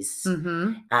cheese.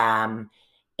 Mm-hmm.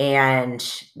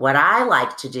 And what I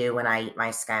like to do when I eat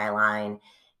my Skyline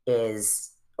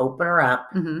is open her up.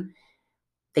 Mm-hmm.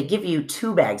 They give you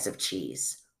 2 bags of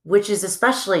cheese, which is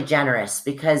especially generous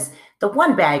because the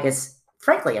one bag is,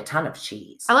 frankly, a ton of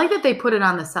cheese. I like that they put it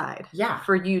on the side. Yeah.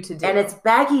 For you to do. And it's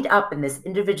baggied up in this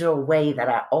individual way that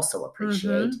I also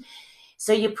appreciate. Mm-hmm.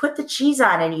 So you put the cheese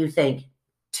on and you think,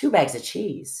 2 bags of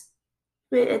cheese?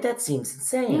 That seems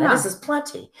insane. Yeah. This is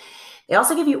plenty. They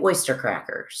also give you oyster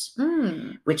crackers,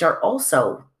 which are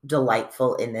also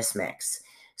delightful in this mix.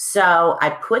 So I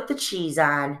put the cheese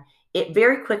on. It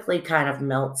very quickly kind of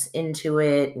melts into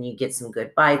it and you get some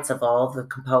good bites of all the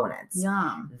components.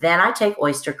 Yum. Then I take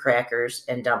oyster crackers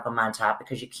and dump them on top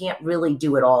because you can't really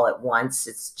do it all at once.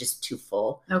 It's just too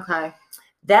full. Okay.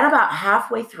 Then about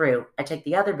halfway through, I take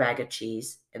the other bag of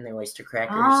cheese and the oyster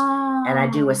crackers and I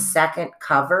do a second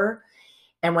cover.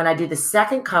 And when I do the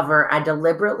second cover, I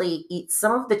deliberately eat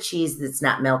some of the cheese that's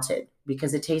not melted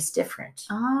because it tastes different.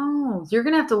 Oh, you're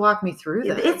going to have to walk me through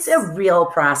this. It's a real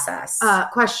process.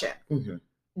 Question. Mm-hmm.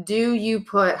 Do you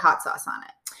put hot sauce on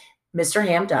it? Mr.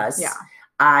 Ham does. Yeah.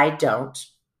 I don't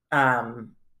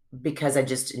because I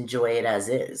just enjoy it as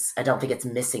is. I don't think it's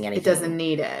missing anything. It doesn't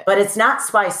need it. But it's not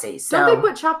spicy. So don't they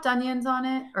put chopped onions on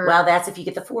it? Or? Well, that's if you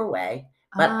get the 4-way.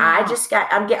 But I just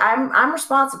I'm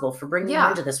responsible for bringing you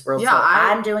into this world. Yeah, so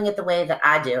I'm doing it the way that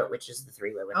I do it, which is the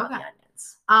 3-way without the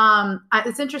onions.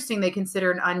 It's interesting they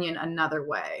consider an onion another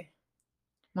way.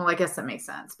 Well, I guess that makes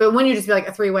sense. But wouldn't you just be like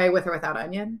a 3-way with or without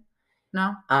onion?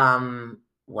 No?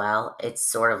 Well, it's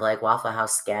sort of like Waffle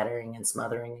House scattering and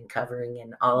smothering and covering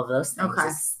and all of those things. Okay.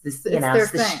 It's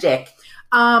the shtick.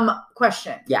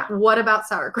 Question. Yeah. What about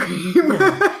sour cream?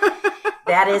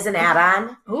 That is an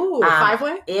add-on. Ooh,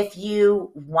 5-way? If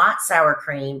you want sour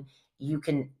cream, you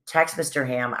can text Mr.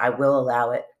 Ham. I will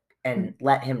allow it and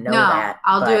let him know that.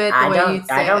 I'll do it the way you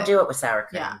say I don't do it with sour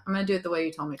cream. Yeah, I'm going to do it the way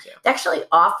you told me to. They actually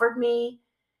offered me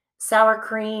sour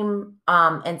cream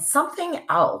and something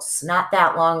else not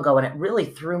that long ago, and it really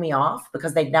threw me off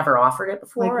because they'd never offered it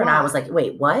before. And I was like,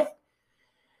 wait, what?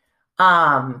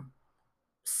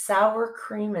 Sour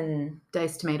cream and...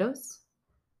 Diced tomatoes?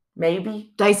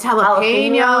 maybe diced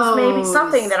jalapenos, maybe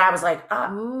something that I was like,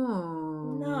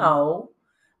 no,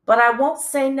 but I won't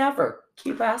say never.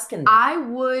 Keep asking me. I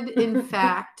would, in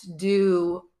fact,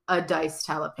 do a diced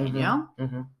jalapeno.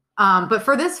 But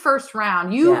for this first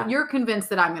round, you're convinced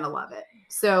that I'm going to love it.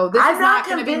 So this is not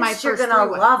going to be my first. You're going to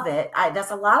love it.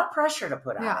 That's a lot of pressure to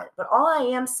put on it. But all I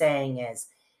am saying is,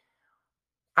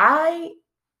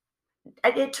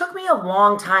 it took me a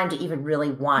long time to even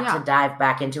really want to dive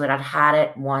back into it. I'd had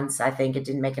it once. I think it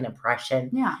didn't make an impression.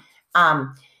 Yeah.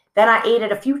 Then I ate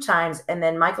it a few times, and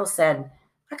then Michael said,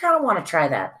 I kind of want to try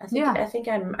that. I think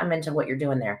I'm into what you're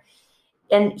doing there.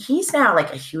 And he's now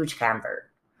like a huge convert.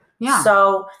 Yeah.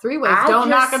 So 3 ways. Don't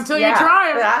knock until you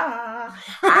try it.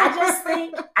 I just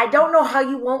think, I don't know how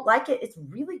you won't like it. It's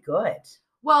really good.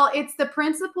 Well, it's the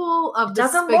principle of the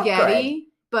spaghetti,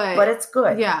 but it's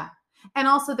good. Yeah. And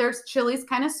also there's chili's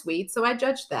kind of sweet, so I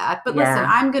judge that. But listen,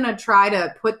 I'm going to try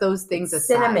to put those things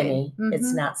aside. Cinnamony.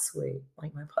 It's not sweet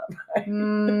like my pot pie.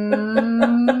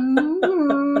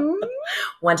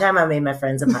 One time I made my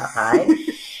friends a pot pie,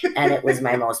 and it was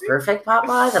my most perfect pot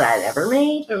pie that I'd ever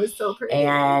made. It was so pretty.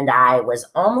 And I was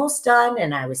almost done,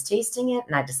 and I was tasting it,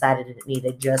 and I decided it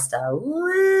needed just a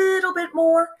little bit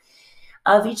more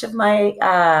of each of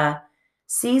my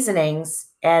seasonings.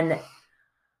 And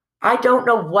I don't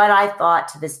know what I thought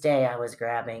to this day I was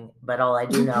grabbing, but all I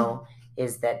do know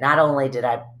is that not only did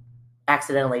I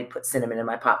accidentally put cinnamon in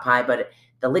my pot pie, but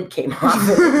the lid came off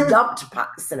and it dumped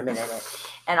cinnamon in it.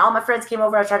 And all my friends came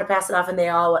over. I tried to pass it off, and they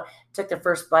all took their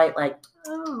first bite like,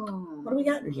 what do we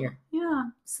got in here? Yeah.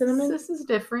 Cinnamon? This is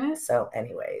different. So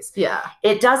anyways. Yeah.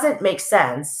 It doesn't make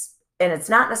sense, and it's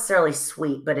not necessarily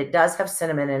sweet, but it does have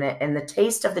cinnamon in it. And the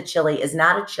taste of the chili is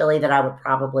not a chili that I would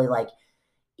probably like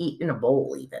eat in a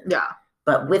bowl even. Yeah.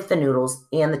 But with the noodles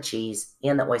and the cheese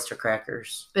and the oyster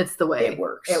crackers. It's the way it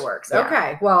works. It works. Yeah.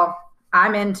 Okay. Well,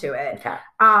 I'm into it. Okay.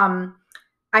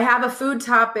 I have a food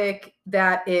topic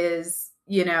that is,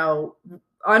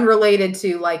 unrelated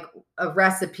to like a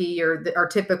recipe or our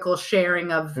typical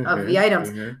sharing of the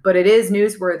items, but it is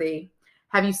newsworthy.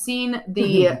 Have you seen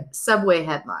the Subway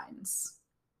headlines?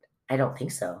 I don't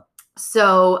think so.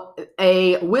 So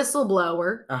a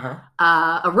whistleblower,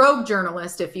 a rogue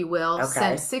journalist, if you will,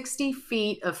 sent 60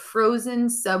 feet of frozen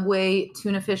Subway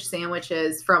tuna fish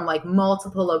sandwiches from like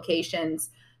multiple locations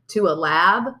to a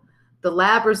lab. The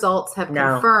lab results have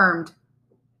confirmed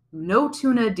no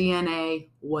tuna DNA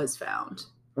was found.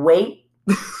 Wait.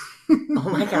 Oh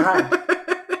my God.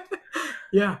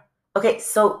 Yeah. Okay,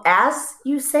 so as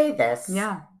you say this,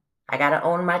 I got to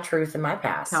own my truth in my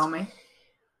past. Tell me.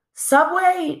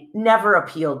 Subway never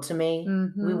appealed to me.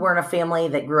 We weren't a family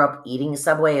that grew up eating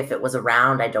Subway. If it was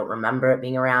around, I don't remember it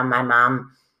being around. My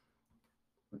mom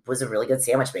was a really good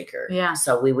sandwich maker. Yeah.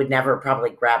 So we would never probably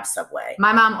grab Subway.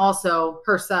 My mom also,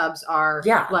 her subs are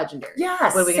legendary.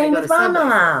 Yes. What are we same go with to my Subway?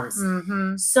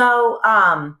 mom's. So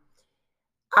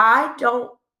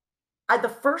the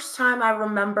first time I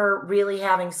remember really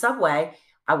having Subway,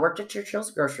 I worked at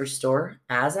Churchill's grocery store.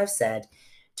 As I've said,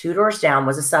 2 doors down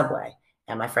was a Subway.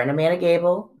 And my friend Amanda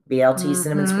Gable, BLT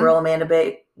Cinnamon Swirl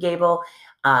Amanda Gable,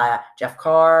 Jeff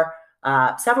Carr,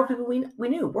 several people we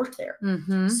knew worked there.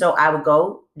 So I would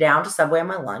go down to Subway on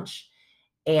my lunch,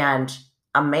 and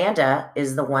Amanda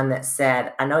is the one that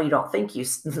said, I know you don't think you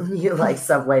like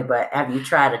Subway, but have you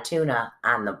tried a tuna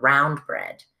on the round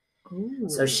bread? Ooh.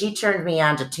 So she turned me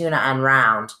on to tuna on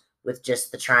round with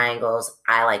just the triangles.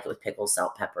 I like it with pickle,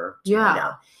 salt, pepper,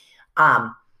 tomato.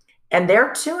 And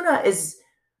their tuna is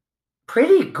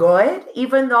pretty good,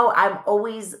 even though I'm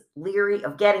always leery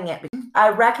of getting it. I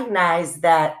recognize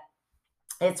that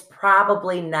it's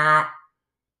probably not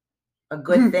a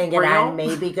good thing, and I'm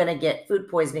maybe going to get food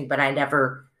poisoning, but I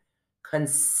never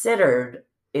considered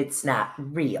it's not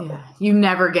real. Yeah. You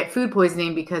never get food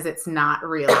poisoning because it's not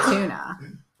real tuna.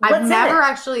 I've What's never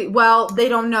actually, well, they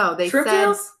don't know. They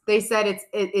said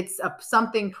it's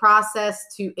something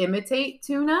processed to imitate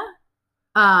tuna.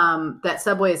 That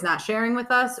Subway is not sharing with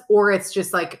us, or it's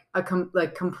just like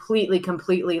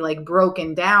completely like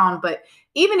broken down. But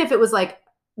even if it was like,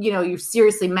 you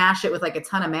seriously mash it with like a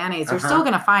ton of mayonnaise, you're still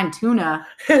going to find tuna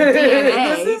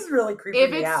DNA. This is really creepy.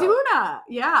 If it's tuna.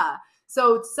 Yeah.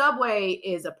 So Subway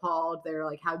is appalled. They're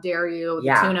like, how dare you?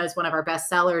 The tuna is one of our best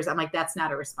sellers. I'm like, that's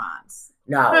not a response.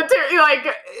 No. Like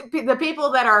the people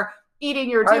that are eating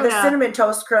your tuna. Are the Cinnamon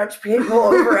Toast Crunch people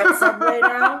over at Subway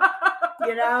now?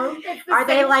 Are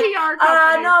they like,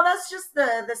 no, that's just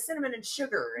the cinnamon and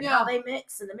sugar and how they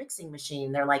mix in the mixing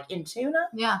machine. They're like, in tuna?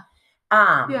 Yeah.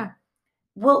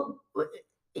 Well,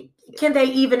 can they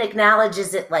even acknowledge,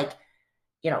 is it like,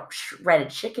 shredded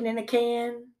chicken in a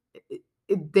can?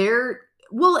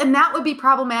 Well, and that would be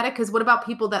problematic because what about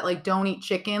people that like don't eat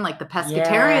chicken, like the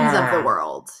pescatarians of the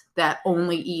world that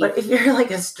only eat? But if you're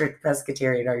like a strict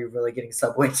pescatarian, are you really getting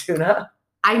Subway tuna?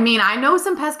 I mean, I know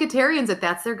some pescatarians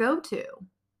that's their go-to.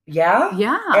 Yeah?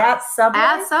 Yeah. At Subway?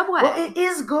 At Subway. Well, it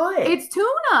is good. It's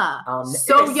tuna.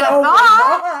 So you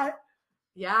thought?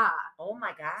 Yeah. Oh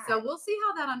my God. So we'll see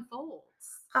how that unfolds.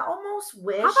 I almost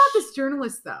wish. How about this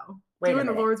journalist though? Doing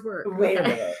the Lord's work. Wait a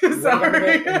minute.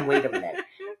 Wait a minute.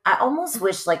 I almost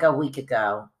wish like a week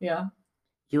ago. Yeah.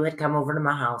 You had come over to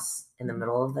my house in the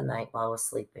middle of the night while I was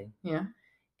sleeping. Yeah.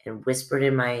 And whispered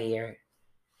in my ear,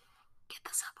 "Get the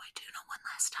Subway tuna one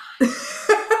last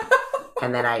time."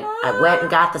 And then I went and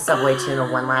got the Subway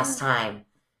tuna one last time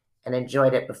and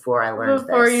enjoyed it before I learned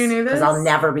before you knew this? Because I'll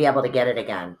never be able to get it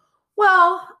again.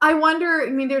 Well, I wonder, I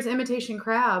mean, there's imitation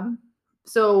crab.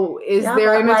 So is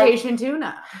there imitation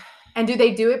tuna? And do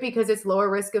they do it because it's lower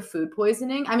risk of food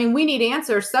poisoning? I mean, we need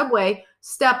answers. Subway,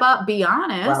 step up, be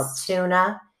honest. Well,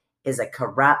 tuna is a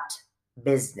corrupt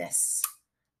business.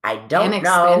 I don't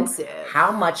know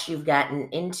how much you've gotten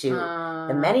into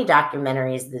the many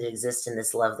documentaries that exist in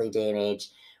this lovely day and age,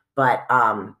 but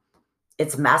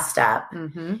it's messed up.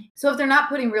 Mm-hmm. So if they're not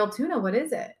putting real tuna, what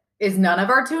is it? Is none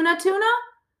of our tuna?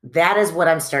 That is what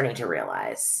I'm starting to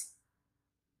realize.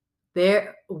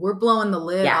 We're blowing the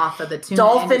lid off of the tuna.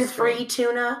 Dolphin-free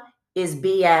tuna is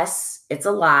BS. It's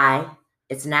a lie.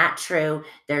 It's not true.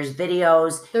 There's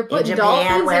videos in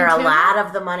Japan where a lot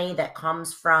of the money that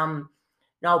comes from,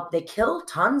 they kill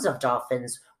tons of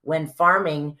dolphins when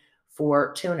farming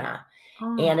for tuna.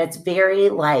 Oh. And it's very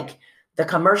like the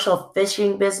commercial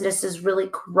fishing business is really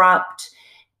corrupt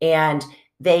and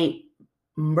they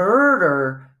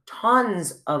murder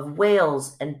tons of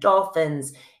whales and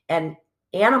dolphins and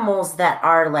animals that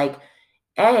are like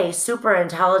A, super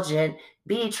intelligent,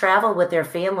 B, travel with their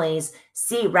families,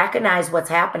 C, recognize what's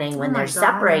happening when they're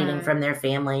separating from their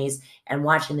families and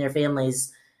watching their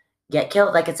families get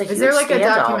killed. Like it's a huge scandal. Is there like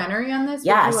a documentary on this?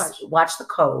 Yes. Watch The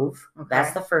Cove. Okay.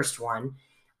 That's the first one.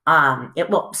 It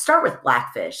will start with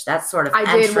Blackfish. That's sort of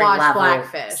I did watch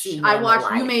Blackfish. You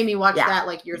made me watch that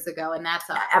like years ago, and that's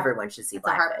everyone should see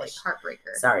Blackfish.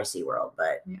 Heartbreaker. Sorry, SeaWorld,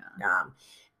 but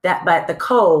but The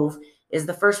Cove is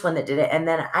the first one that did it. And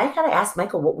then I gotta ask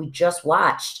Michael what we just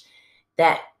watched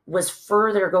that was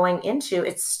further going into.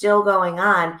 It's still going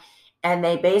on, and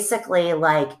they basically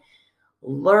like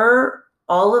lure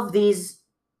all of these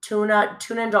tuna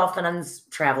and dolphins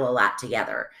travel a lot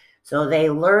together. So they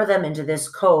lure them into this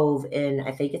cove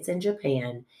I think it's in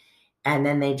Japan, and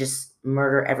then they just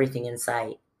murder everything in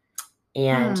sight.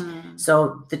 And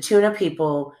so the tuna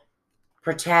people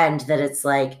pretend that it's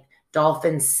like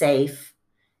dolphin safe,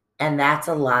 and that's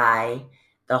a lie.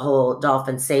 The whole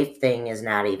dolphin safe thing is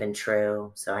not even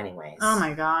true. So anyways. Oh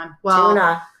my God. Well,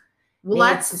 tuna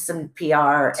needs some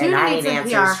PR, and I need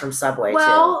answers from Subway too.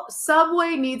 Well,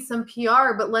 Subway needs some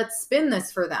PR, but let's spin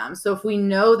this for them. So if we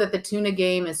know that the tuna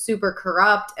game is super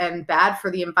corrupt and bad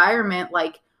for the environment,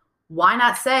 like why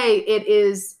not say it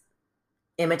is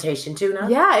imitation tuna?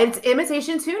 Yeah, it's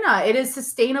imitation tuna. It is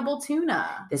sustainable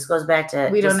tuna. This goes back to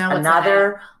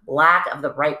another lack of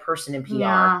the right person in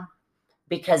PR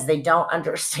because they don't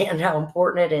understand how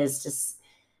important it is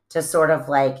to sort of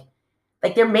like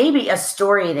there may be a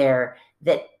story there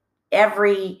that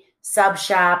every sub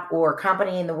shop or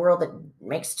company in the world that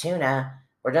makes tuna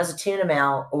or does a tuna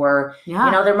mill or,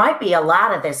 there might be a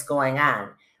lot of this going on,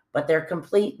 but they're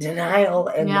complete denial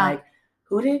and like,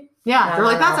 who did? Yeah. They're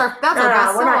like, that's our best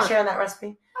seller. We're not sharing that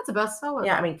recipe. That's a best seller.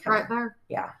 Yeah. I mean, right there.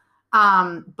 Yeah.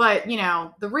 But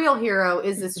the real hero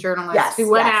is this journalist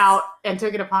who went out and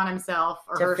took it upon himself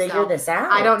or to herself. Figure this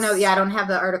out. I don't know. Yeah, I don't have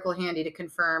the article handy to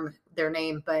confirm their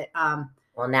name, but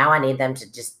well, now I need them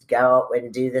to just go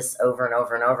and do this over and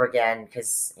over and over again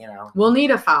because we'll need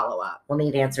a follow up. We'll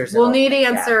need answers. We'll need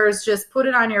answers. Yeah. Just put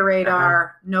it on your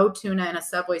radar. No tuna in a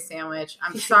Subway sandwich.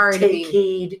 I'm sorry to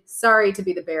be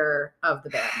the bearer of the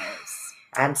bad news.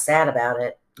 I'm sad about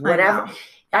it. Whatever.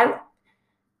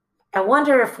 I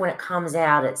wonder if when it comes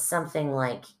out, it's something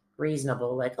like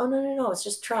reasonable, like, oh, no, it's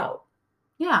just trout.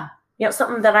 Yeah.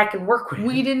 Something that I can work with.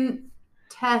 We didn't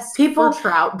test for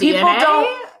trout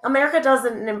DNA. America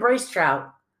doesn't embrace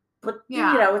trout, but,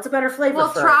 it's a better flavor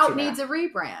for trout tuna. needs a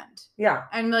rebrand. Yeah.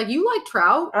 And you like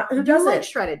trout. Who doesn't? You like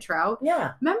shredded trout.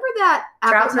 Yeah. Remember that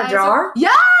Trout in a jar?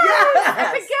 Yes!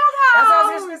 At the Guild House! That's what I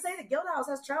was just going to say. The Guild House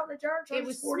has trout in a jar. It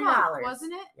was $40,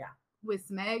 wasn't it? Yeah. With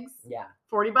some eggs. Yeah.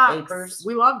 $40. Papers.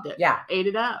 We loved it. Yeah. Ate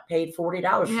it up. Paid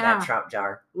 $40 for that trout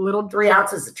jar. Little 3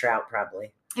 ounces of trout,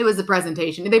 probably. It was a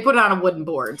presentation. They put it on a wooden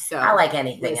board. So I like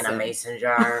anything in a mason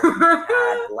jar.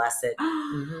 God bless it.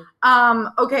 Mm-hmm.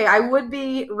 Okay, I would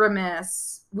be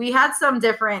remiss we had some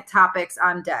different topics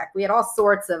on deck. We had all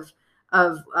sorts of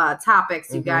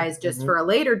topics, you guys, just for a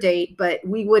later date, but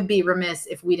we would be remiss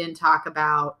if we didn't talk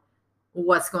about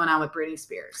what's going on with Britney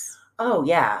Spears. Oh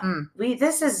yeah.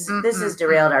 This is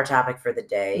derailed our topic for the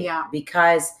day. Yeah.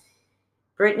 Because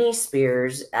Britney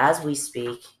Spears, as we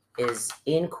speak, is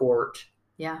in court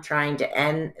trying to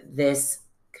end this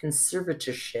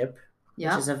conservatorship, which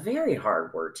is a very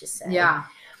hard word to say. Yeah.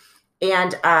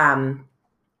 And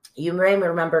you may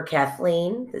remember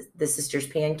Kathleen, the Sisters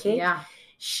Pancake. Yeah.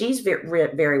 She's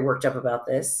very worked up about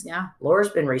this. Yeah. Laura's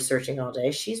been researching all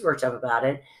day. She's worked up about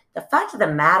it. The fact of the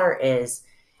matter is,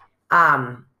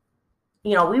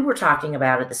 we were talking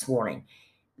about it this morning.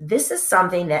 This is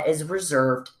something that is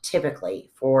reserved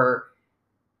typically for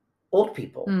old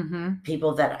people,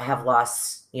 people that have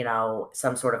lost,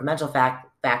 some sort of mental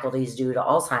faculties due to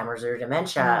Alzheimer's or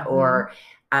dementia, or,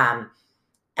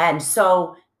 and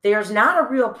so there's not a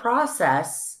real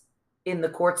process in the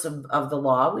courts of the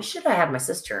law. We should have had my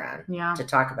sister on to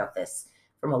talk about this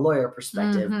from a lawyer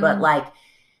perspective, but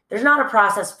there's not a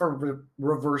process for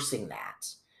reversing that,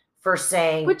 for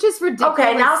saying, which is ridiculous.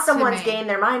 Okay, now someone's gained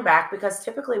their mind back, because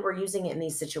typically we're using it in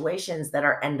these situations that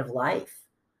are end of life,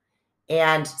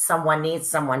 and someone needs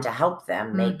someone to help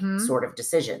them make sort of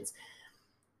decisions.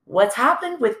 What's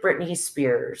happened with Britney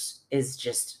Spears is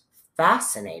just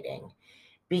fascinating,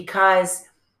 because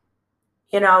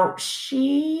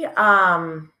she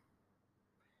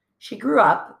grew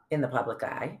up in the public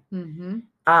eye.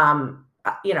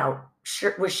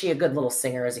 Sure, was she a good little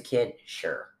singer as a kid?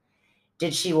 Sure.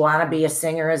 Did she want to be a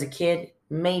singer as a kid?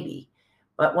 Maybe.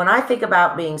 But when I think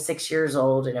about being 6 years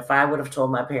old, and if I would have told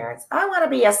my parents, I want to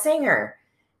be a singer,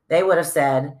 they would have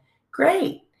said,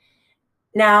 great.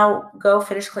 Now go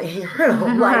finish cleaning your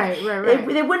room. Right.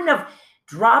 They wouldn't have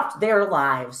dropped their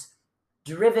lives,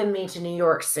 driven me to New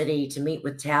York City to meet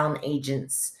with talent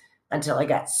agents until I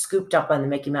got scooped up on the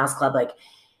Mickey Mouse Club. Like,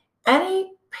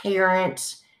 any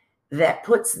parent that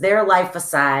puts their life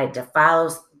aside to follow,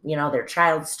 their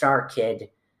child's star kid.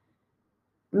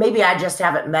 Maybe I just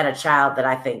haven't met a child that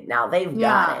I think now they've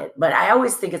got it. But I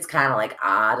always think it's kind of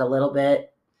odd a little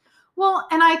bit. Well,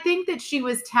 and I think that she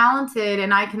was talented,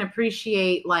 and I can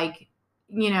appreciate, I've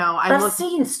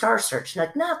seen Star Search,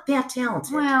 not that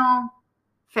talented. Well,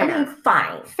 fair. I mean,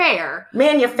 fine. Fair.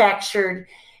 Manufactured,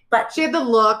 but she had the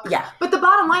look. Yeah. But the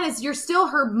bottom line is, you're still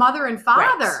her mother and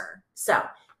father. Right. So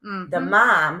the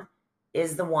mom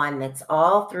is the one that's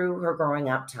all through her growing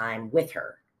up time with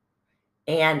her.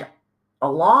 And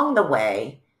along the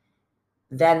way,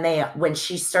 then when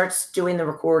she starts doing the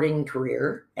recording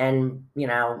career and,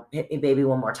 Hit Me Baby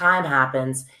One More Time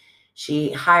happens,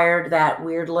 she hired that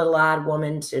weird little odd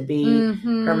woman to be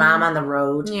her mom on the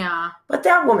road. Yeah. But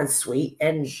that woman's sweet,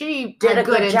 and she did a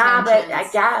good job at it, I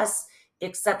guess,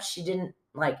 except she didn't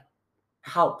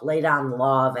help lay down the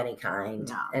law of any kind.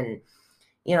 No. And,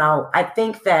 I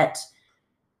think that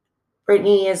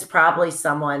Britney is probably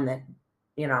someone that,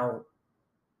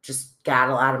 just got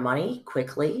a lot of money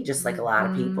quickly, just like a lot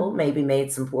of people, maybe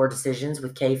made some poor decisions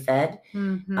with K-Fed.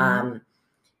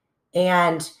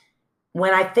 And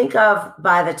when I think of,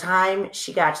 by the time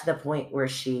she got to the point where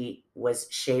she was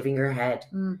shaving her head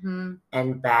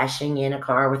and bashing in a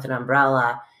car with an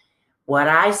umbrella, what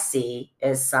I see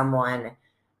is someone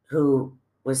who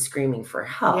was screaming for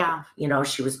help. Yeah.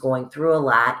 She was going through a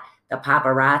lot. The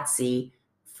paparazzi,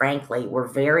 frankly, were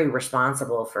very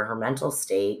responsible for her mental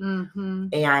state.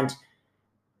 And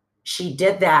she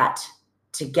did that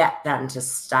to get them to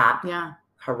stop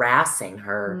harassing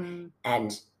her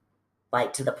and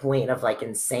to the point of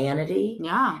insanity.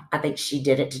 Yeah. I think she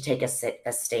did it to take a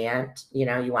stand. You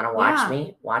want to watch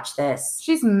me? Watch this.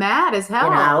 She's mad as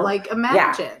hell.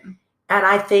 Imagine. Yeah. And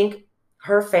I think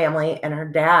her family and her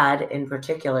dad in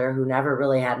particular, who never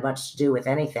really had much to do with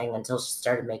anything until she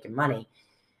started making money,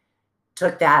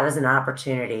 took that as an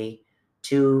opportunity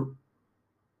to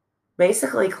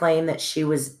basically claim that she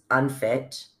was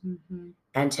unfit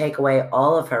and take away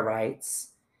all of her rights.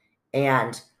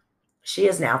 And she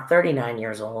is now 39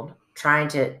 years old, trying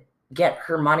to get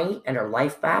her money and her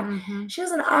life back. She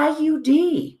has an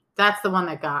IUD. That's the one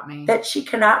that got me. That she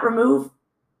cannot remove,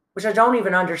 which I don't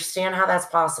even understand how that's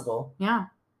possible. Yeah.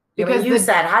 Because you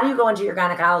said, how do you go into your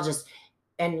gynecologist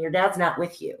and your dad's not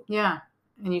with you? Yeah.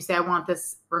 And you say, I want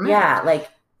this removed. Yeah,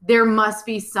 there must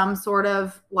be some sort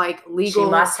of legal. She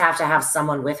must have to have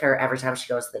someone with her every time she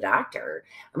goes to the doctor.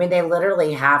 I mean, they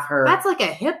literally have her. That's like a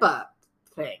HIPAA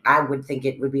thing. I would think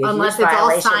it would be a unless huge it's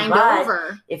violation, all signed but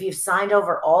over. If you've signed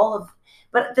over all of,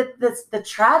 but the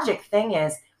tragic thing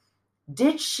is,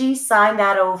 did she sign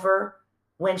that over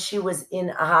when she was in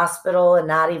a hospital and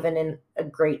not even in a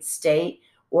great state?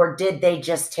 Or did they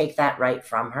just take that right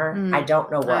from her? I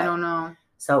don't know what. I don't know.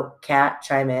 So, Kat,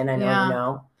 chime in. I know you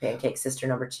know. Pancake sister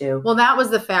number 2. Well, that was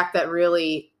the fact that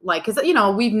really, like, because, you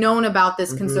know, we've known about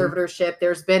this conservatorship.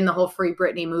 There's been the whole Free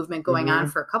Britney movement going on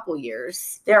for a couple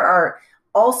years. There are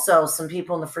also some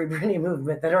people in the Free Britney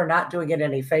movement that are not doing it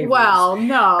any favors. Well,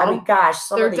 no. I mean, gosh,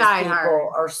 some of these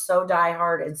people are so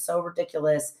diehard and so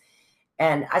ridiculous.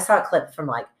 And I saw a clip from,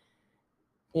 like,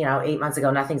 you know, 8 months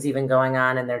ago, nothing's even going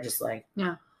on. And they're just like,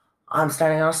 I'm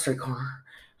standing on a street corner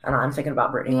and I'm thinking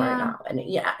about Britney right now. And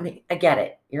I mean, I get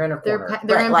it. You're in a corner.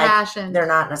 They're impassioned. Like, they're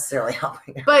not necessarily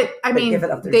helping her. But I mean,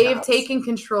 they've taken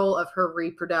control of her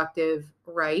reproductive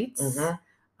rights.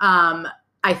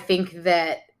 I think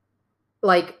that,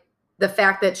 like, the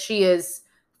fact that she is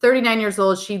 39 years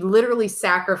old, she literally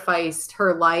sacrificed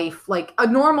her life, like a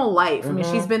normal life. I mean,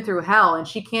 she's been through hell and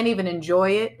she can't even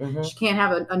enjoy it. She can't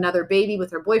have another baby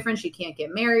with her boyfriend. She can't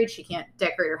get married. She can't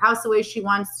decorate her house the way she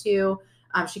wants to.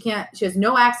 She has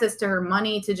no access to her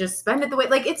money to just spend it the way,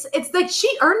 like, it's like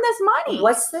she earned this money.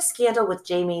 What's the scandal with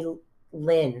Jamie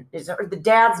Lynn? The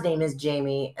dad's name is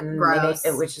Jamie, and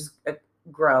which is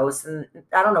gross, and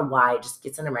I don't know why it just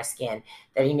gets under my skin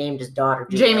that he named his daughter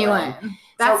Jamie Lynn.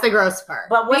 That's the gross part.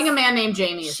 But being a man named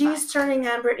Jamie is she's fine. Turning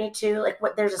on Britney too. Like,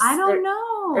 what? I don't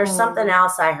know. There's something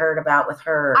else I heard about with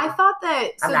her. I thought that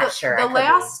I'm not sure.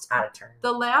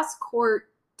 The last court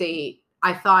date,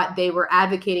 I thought they were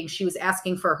advocating. She was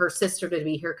asking for her sister to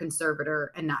be her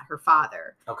conservator and not her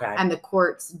father. Okay. And the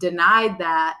courts denied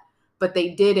that. But they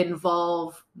did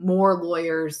involve more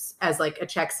lawyers as, like, a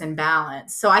checks and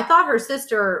balance. So I thought her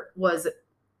sister was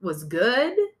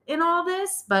good in all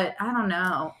this, but I don't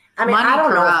know. I mean, I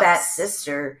don't know if that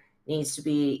sister needs to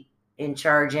be in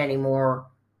charge anymore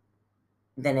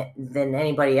than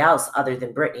anybody else other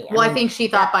than Britney. I think she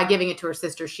thought by giving it to her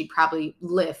sister, she'd probably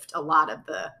lift a lot of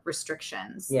the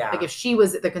restrictions. Yeah. Like, if she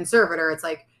was the conservator, it's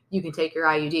like, you can take your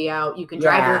IUD out, you can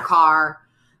drive your car.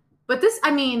 But this,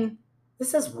 I mean...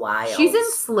 This is wild. She's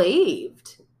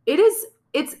enslaved.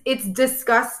 It's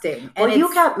disgusting. And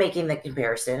you kept making the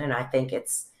comparison, and I think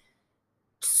it's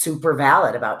super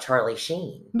valid about Charlie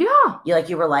Sheen. Yeah.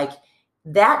 You were like,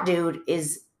 that dude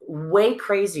is way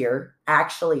crazier,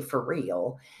 actually, for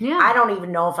real. Yeah. I don't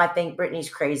even know if I think Britney's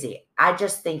crazy. I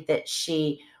just think that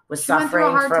she was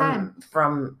suffering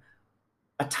from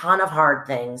a ton of hard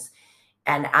things.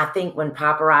 And I think when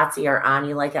paparazzi are on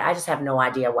you like that, I just have no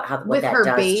idea what that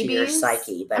does to your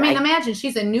psyche. But I mean, imagine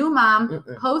she's a new mom,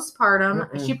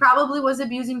 postpartum. She probably was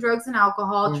abusing drugs and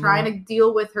alcohol, trying to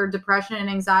deal with her depression and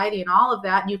anxiety and all of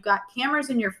that. You've got cameras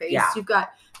in your face. You've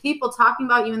got people talking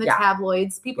about you in the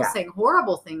tabloids, people saying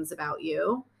horrible things about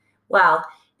you. Well,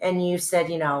 and you said,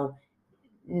 no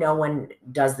one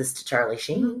does this to Charlie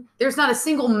Sheen. There's not a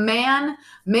single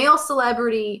male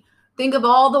celebrity. Think of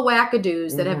all the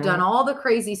wackadoos that have done all the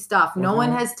crazy stuff. No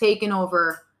one has taken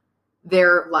over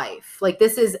their life. Like,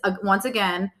 this is, once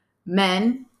again,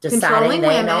 men controlling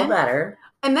women. Know better.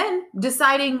 And then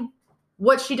deciding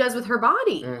what she does with her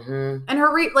body. And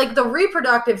her, the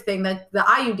reproductive thing, the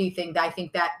IUD thing, I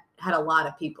think that had a lot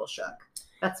of people shook.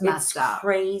 That's messed up. It's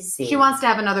crazy. She wants to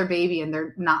have another baby and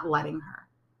they're not letting her.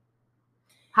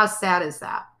 How sad is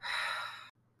that?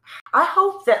 I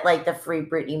hope that, like, the Free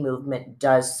Britney movement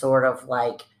does sort of,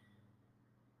 like,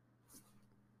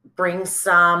 bring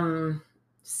some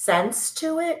sense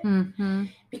to it.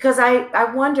 Because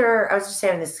I wonder, I was just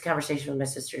having this conversation with my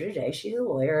sister today. She's a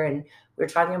lawyer, and we were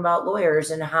talking about lawyers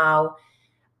and how,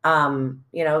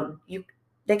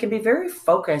 they can be very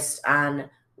focused on,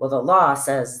 well, the law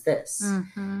says this.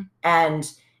 And,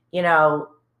 the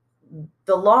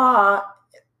law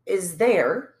is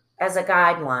there as a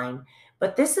guideline.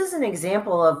 But this is an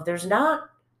example of there's not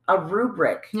a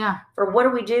rubric for what do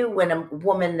we do when a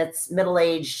woman that's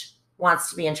middle-aged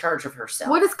wants to be in charge of herself.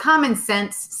 What does common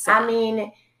sense say? I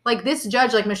mean, like, this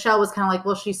judge, like Michelle was kind of like,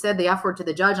 well, she said the F word to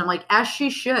the judge. I'm like, as she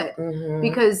should,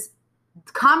 because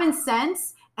common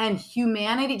sense and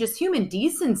humanity, just human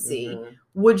decency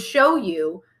would show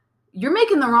you're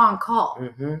making the wrong call.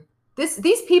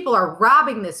 These people are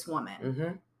robbing this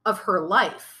woman of her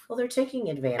life. Well, they're taking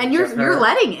advantage and you're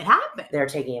letting it happen. They're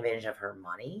taking advantage of her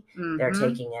money. They're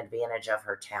taking advantage of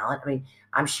her talent. I mean,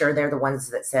 I'm sure they're the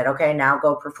ones that said, okay, now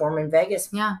go perform in Vegas.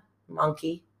 Yeah.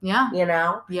 Monkey. Yeah.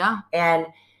 Yeah. And,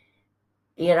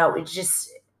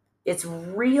 it's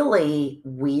really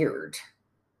weird.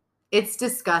 It's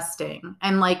disgusting.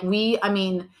 And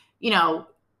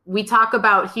we talk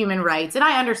about human rights, and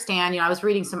I understand, I was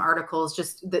reading some articles,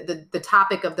 just the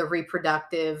topic of the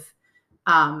reproductive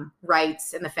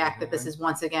rights and the fact that this is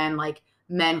once again like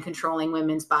men controlling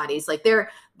women's bodies. Like there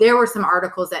were some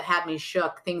articles that had me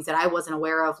shook, things that I wasn't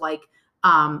aware of, like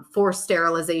forced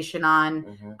sterilization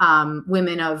on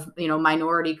women of,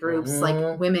 minority groups,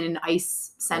 like women in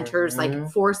ICE centers, like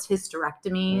forced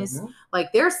hysterectomies.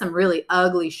 Like there's some really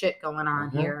ugly shit going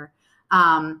on here.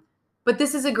 But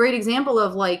this is a great example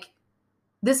of like,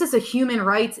 this is a human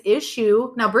rights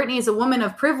issue. Now, Britney is a woman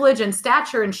of privilege and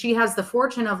stature, and she has the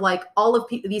fortune of like all of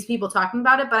these people talking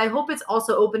about it. But I hope it's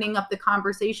also opening up the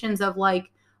conversations of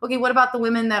like, okay, what about the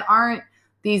women that aren't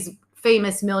these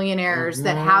famous millionaires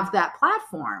that have that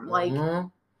platform? Like,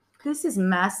 this is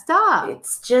messed up.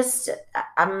 It's just,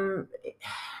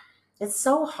 it's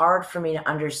so hard for me to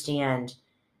understand.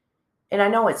 And I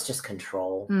know it's just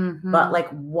control, but like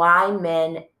why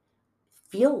men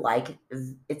feel like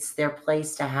it's their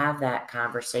place to have that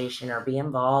conversation or be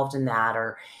involved in that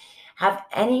or have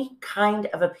any kind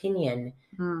of opinion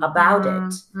about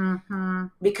it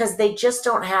because they just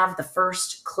don't have the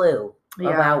first clue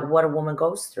about what a woman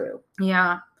goes through.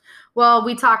 Yeah. Well,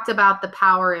 we talked about the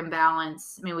power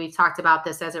imbalance. I mean, we talked about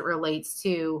this as it relates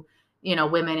to,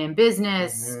 women in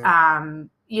business,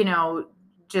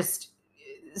 just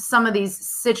some of these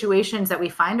situations that we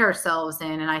find ourselves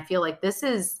in. And I feel like this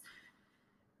is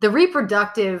the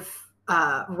reproductive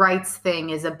rights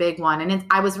thing is a big one. And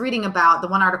I was reading about the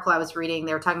one article I was reading,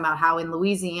 they were talking about how in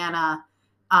Louisiana,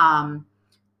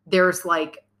 there's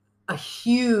like a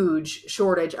huge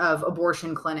shortage of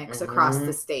abortion clinics across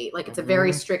the state. Like it's a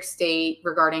very strict state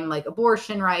regarding like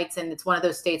abortion rights. And it's one of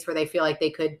those states where they feel like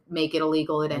they could make it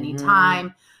illegal at any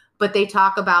time. But they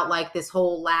talk about like this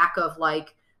whole lack of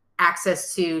like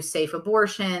access to safe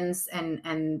abortions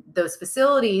and those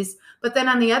facilities. But then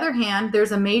on the other hand,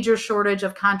 there's a major shortage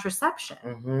of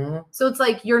contraception. So it's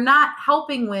like, you're not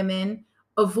helping women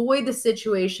avoid the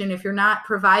situation if you're not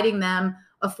providing them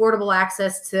affordable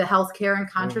access to healthcare and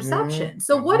contraception.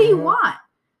 So what do you want?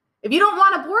 If you don't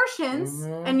want abortions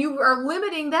and you are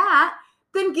limiting that,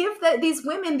 then give these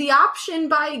women the option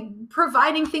by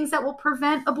providing things that will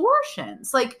prevent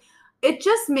abortions. Like, it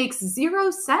just makes zero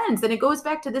sense. And it goes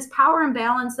back to this power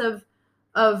imbalance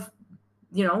of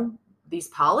these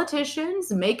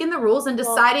politicians making the rules and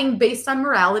deciding based on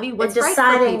morality what's right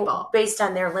for people. Based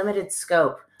on their limited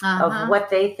scope of what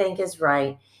they think is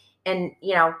right. And,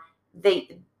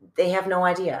 they have no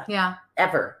idea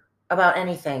ever about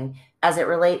anything as it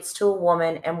relates to a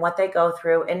woman and what they go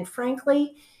through. And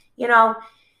frankly, there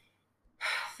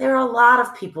are a lot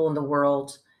of people in the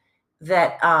world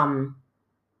that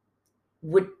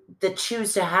that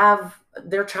choose to have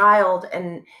their child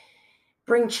and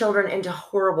bring children into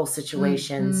horrible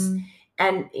situations.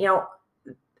 And,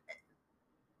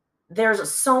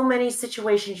 there's so many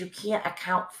situations you can't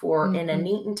account for in a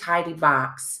neat and tidy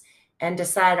box and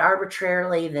decide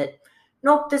arbitrarily that,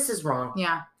 nope, this is wrong.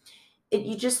 Yeah.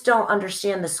 You just don't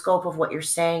understand the scope of what you're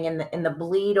saying and the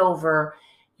bleed over,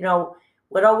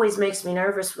 what always makes me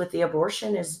nervous with the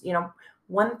abortion is,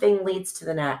 one thing leads to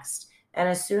the next. And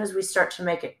as soon as we start to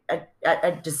make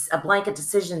a blanket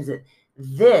decision that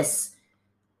this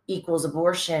equals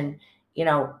abortion,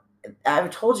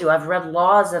 I've told you, I've read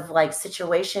laws of like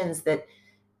situations that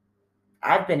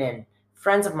I've been in,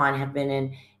 friends of mine have been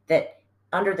in, that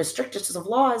under the strictest of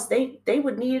laws, they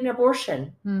would need an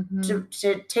abortion to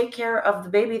take care of the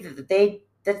baby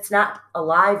that's not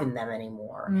alive in them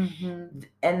anymore.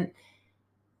 And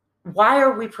why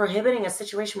are we prohibiting a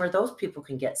situation where those people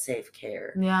can get safe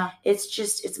care? Yeah.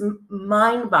 It's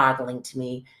mind-boggling to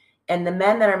me. And the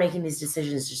men that are making these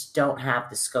decisions just don't have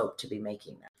the scope to be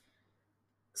making them.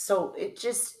 So it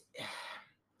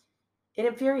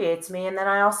infuriates me. And then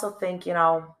I also think,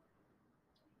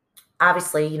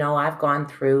 obviously, I've gone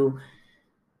through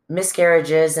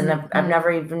miscarriages and I've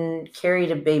never even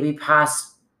carried a baby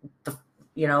past the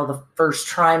first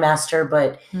trimester,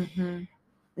 but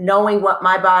knowing what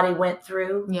my body went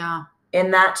through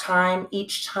in that time,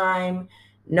 each time,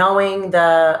 knowing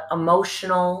the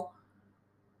emotional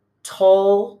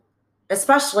toll,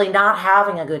 especially not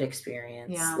having a good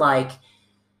experience. Like,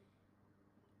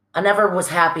 I never was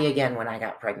happy again when I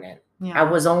got pregnant. I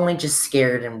was only just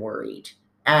scared and worried.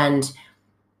 And,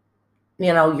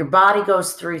 your body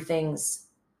goes through things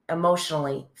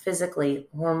emotionally, physically,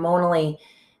 hormonally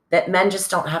that men just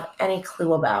don't have any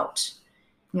clue about.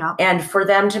 Yeah. And for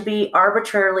them to be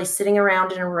arbitrarily sitting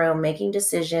around in a room making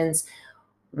decisions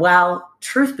while,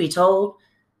 truth be told,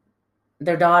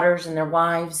 their daughters and their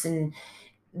wives and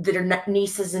their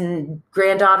nieces and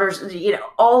granddaughters,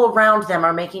 all around them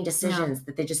are making decisions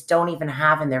that they just don't even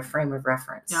have in their frame of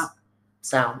reference. Yeah.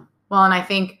 So. Well, and I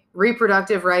think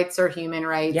reproductive rights are human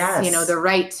rights. Yes. The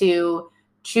right to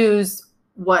choose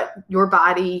what your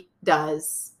body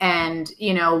does and,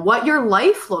 what your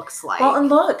life looks like. Well, and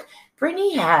look,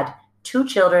 Britney had 2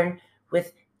 children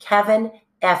with Kevin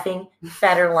effing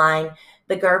Federline,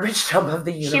 the garbage dump of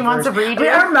the universe. She wants a redo. I mean,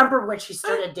 I remember when she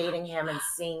started dating him and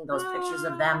seeing those pictures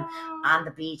of them on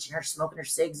the beach and her smoking her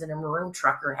cigs in a maroon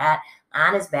trucker hat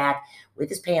on his back with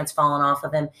his pants falling off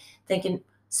of him, thinking,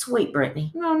 sweet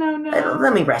Britney. No.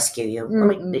 Let me rescue you.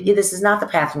 This is not the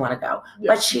path you want to go.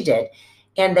 Yeah. But she did.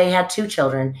 And they had 2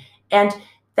 children. And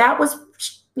that was,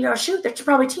 shoot, they're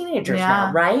probably teenagers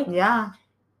now, right? Yeah.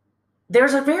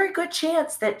 There's a very good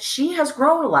chance that she has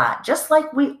grown a lot, just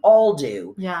like we all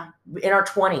do. Yeah. In our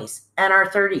 20s and our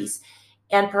 30s.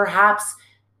 And perhaps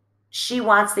she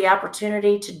wants the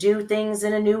opportunity to do things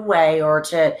in a new way or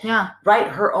to write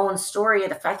her own story.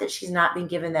 And the fact that she's not been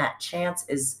given that chance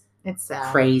it's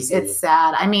sad. Crazy. It's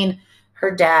sad. I mean, her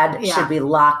dad should be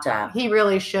locked up. He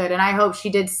really should. And I hope she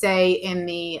did say in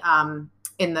the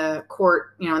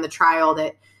court, in the trial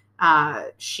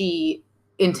that she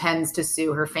intends to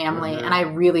sue her family. And I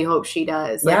really hope she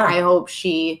does. I hope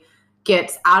she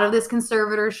gets out of this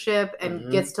conservatorship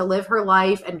and gets to live her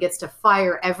life and gets to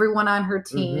fire everyone on her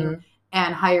team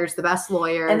and hires the best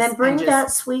lawyers. And then bring that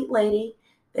sweet lady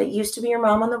that used to be your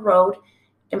mom on the road.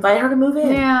 Invite her to move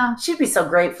in. Yeah. She'd be so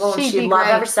grateful. She'd love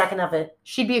every second of it.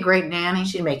 She'd be a great nanny.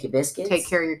 She'd make you biscuits. Take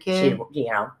care of your kids. She'd,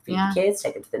 feed the kids,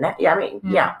 take them to the net.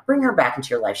 Yeah, bring her back into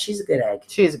your life. She's a good egg.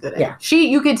 She's a good egg. Yeah.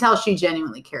 You could tell she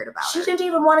genuinely cared about She didn't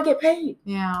even want to get paid.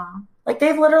 Yeah. Like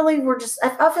they literally were just,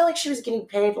 I feel like she was getting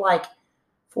paid like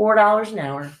 $4 an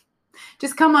hour.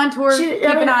 Just come on tour, keep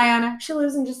an eye on her. She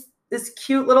lives in just this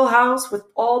cute little house with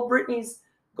all Britney's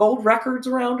gold records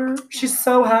around her. She's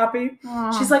so happy.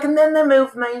 Aww. She's like, and then they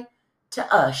moved me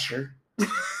to usher.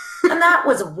 And that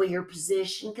was a weird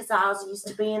position because I was used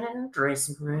to being in a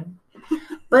dressing room.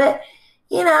 But,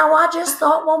 I just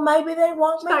thought, well, maybe they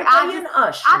want me to be an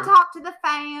usher. I talked to the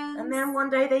fans. And then one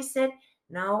day they said,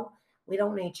 no, we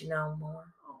don't need you no more.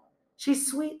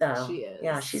 She's sweet, though. She is.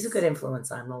 Yeah, she's a good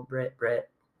influence on old Brit.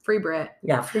 Free Brit.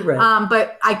 Yeah, free Brit.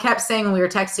 But I kept saying when we were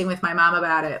texting with my mom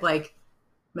about it, like,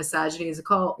 misogyny is a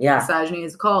cult. Yeah. Misogyny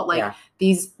is a cult. Like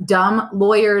these dumb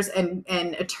lawyers and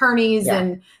attorneys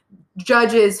and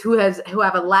judges who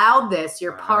have allowed this.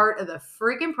 You're part of the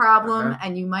freaking problem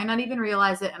and you might not even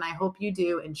realize it. And I hope you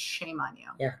do. And shame on you.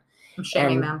 Yeah. I'm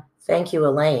shaming them. Thank you,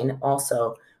 Elaine,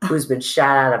 also, who's been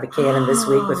shot out of a cannon this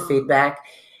week with feedback.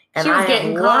 And she was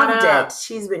getting loved it.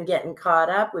 She's been getting caught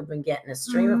up. We've been getting a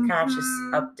stream of conscious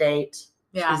update.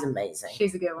 Yeah. She's amazing.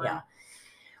 She's a good one. Yeah.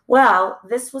 Well,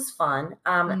 this was fun.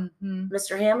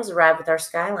 Mr. Ham has arrived with our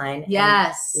Skyline.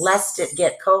 Yes. Lest it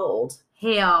get cold.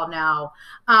 Hell no.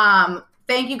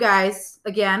 Thank you guys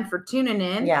again for tuning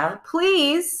in. Yeah.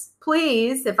 Please,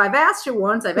 if I've asked you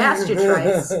once, I've asked you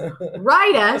twice.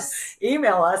 Write us.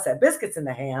 Email us at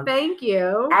biscuitsintheham. Thank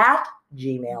you. At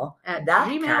gmail.com.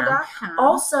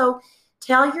 Also,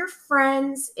 tell your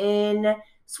friends in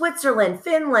Switzerland,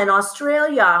 Finland,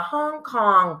 Australia, Hong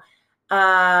Kong,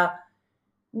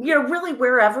 really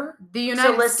wherever. The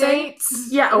United States.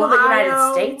 Yeah, well, the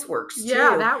United States works too.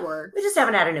 Yeah, that works. We just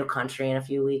haven't had a new country in a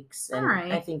few weeks. And all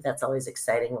right. I think that's always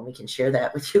exciting when we can share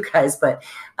that with you guys. But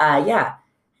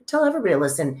tell everybody to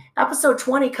listen. Episode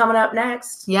 20 coming up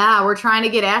next. Yeah, we're trying to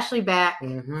get Ashley back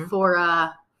for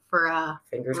a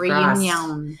Fingers reunion.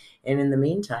 Crossed. And in the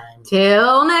meantime,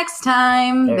 till next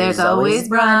time, there's always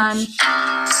brunch.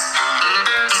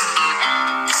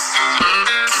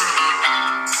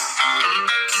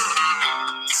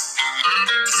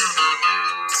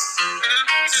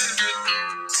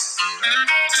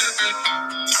 Thank you.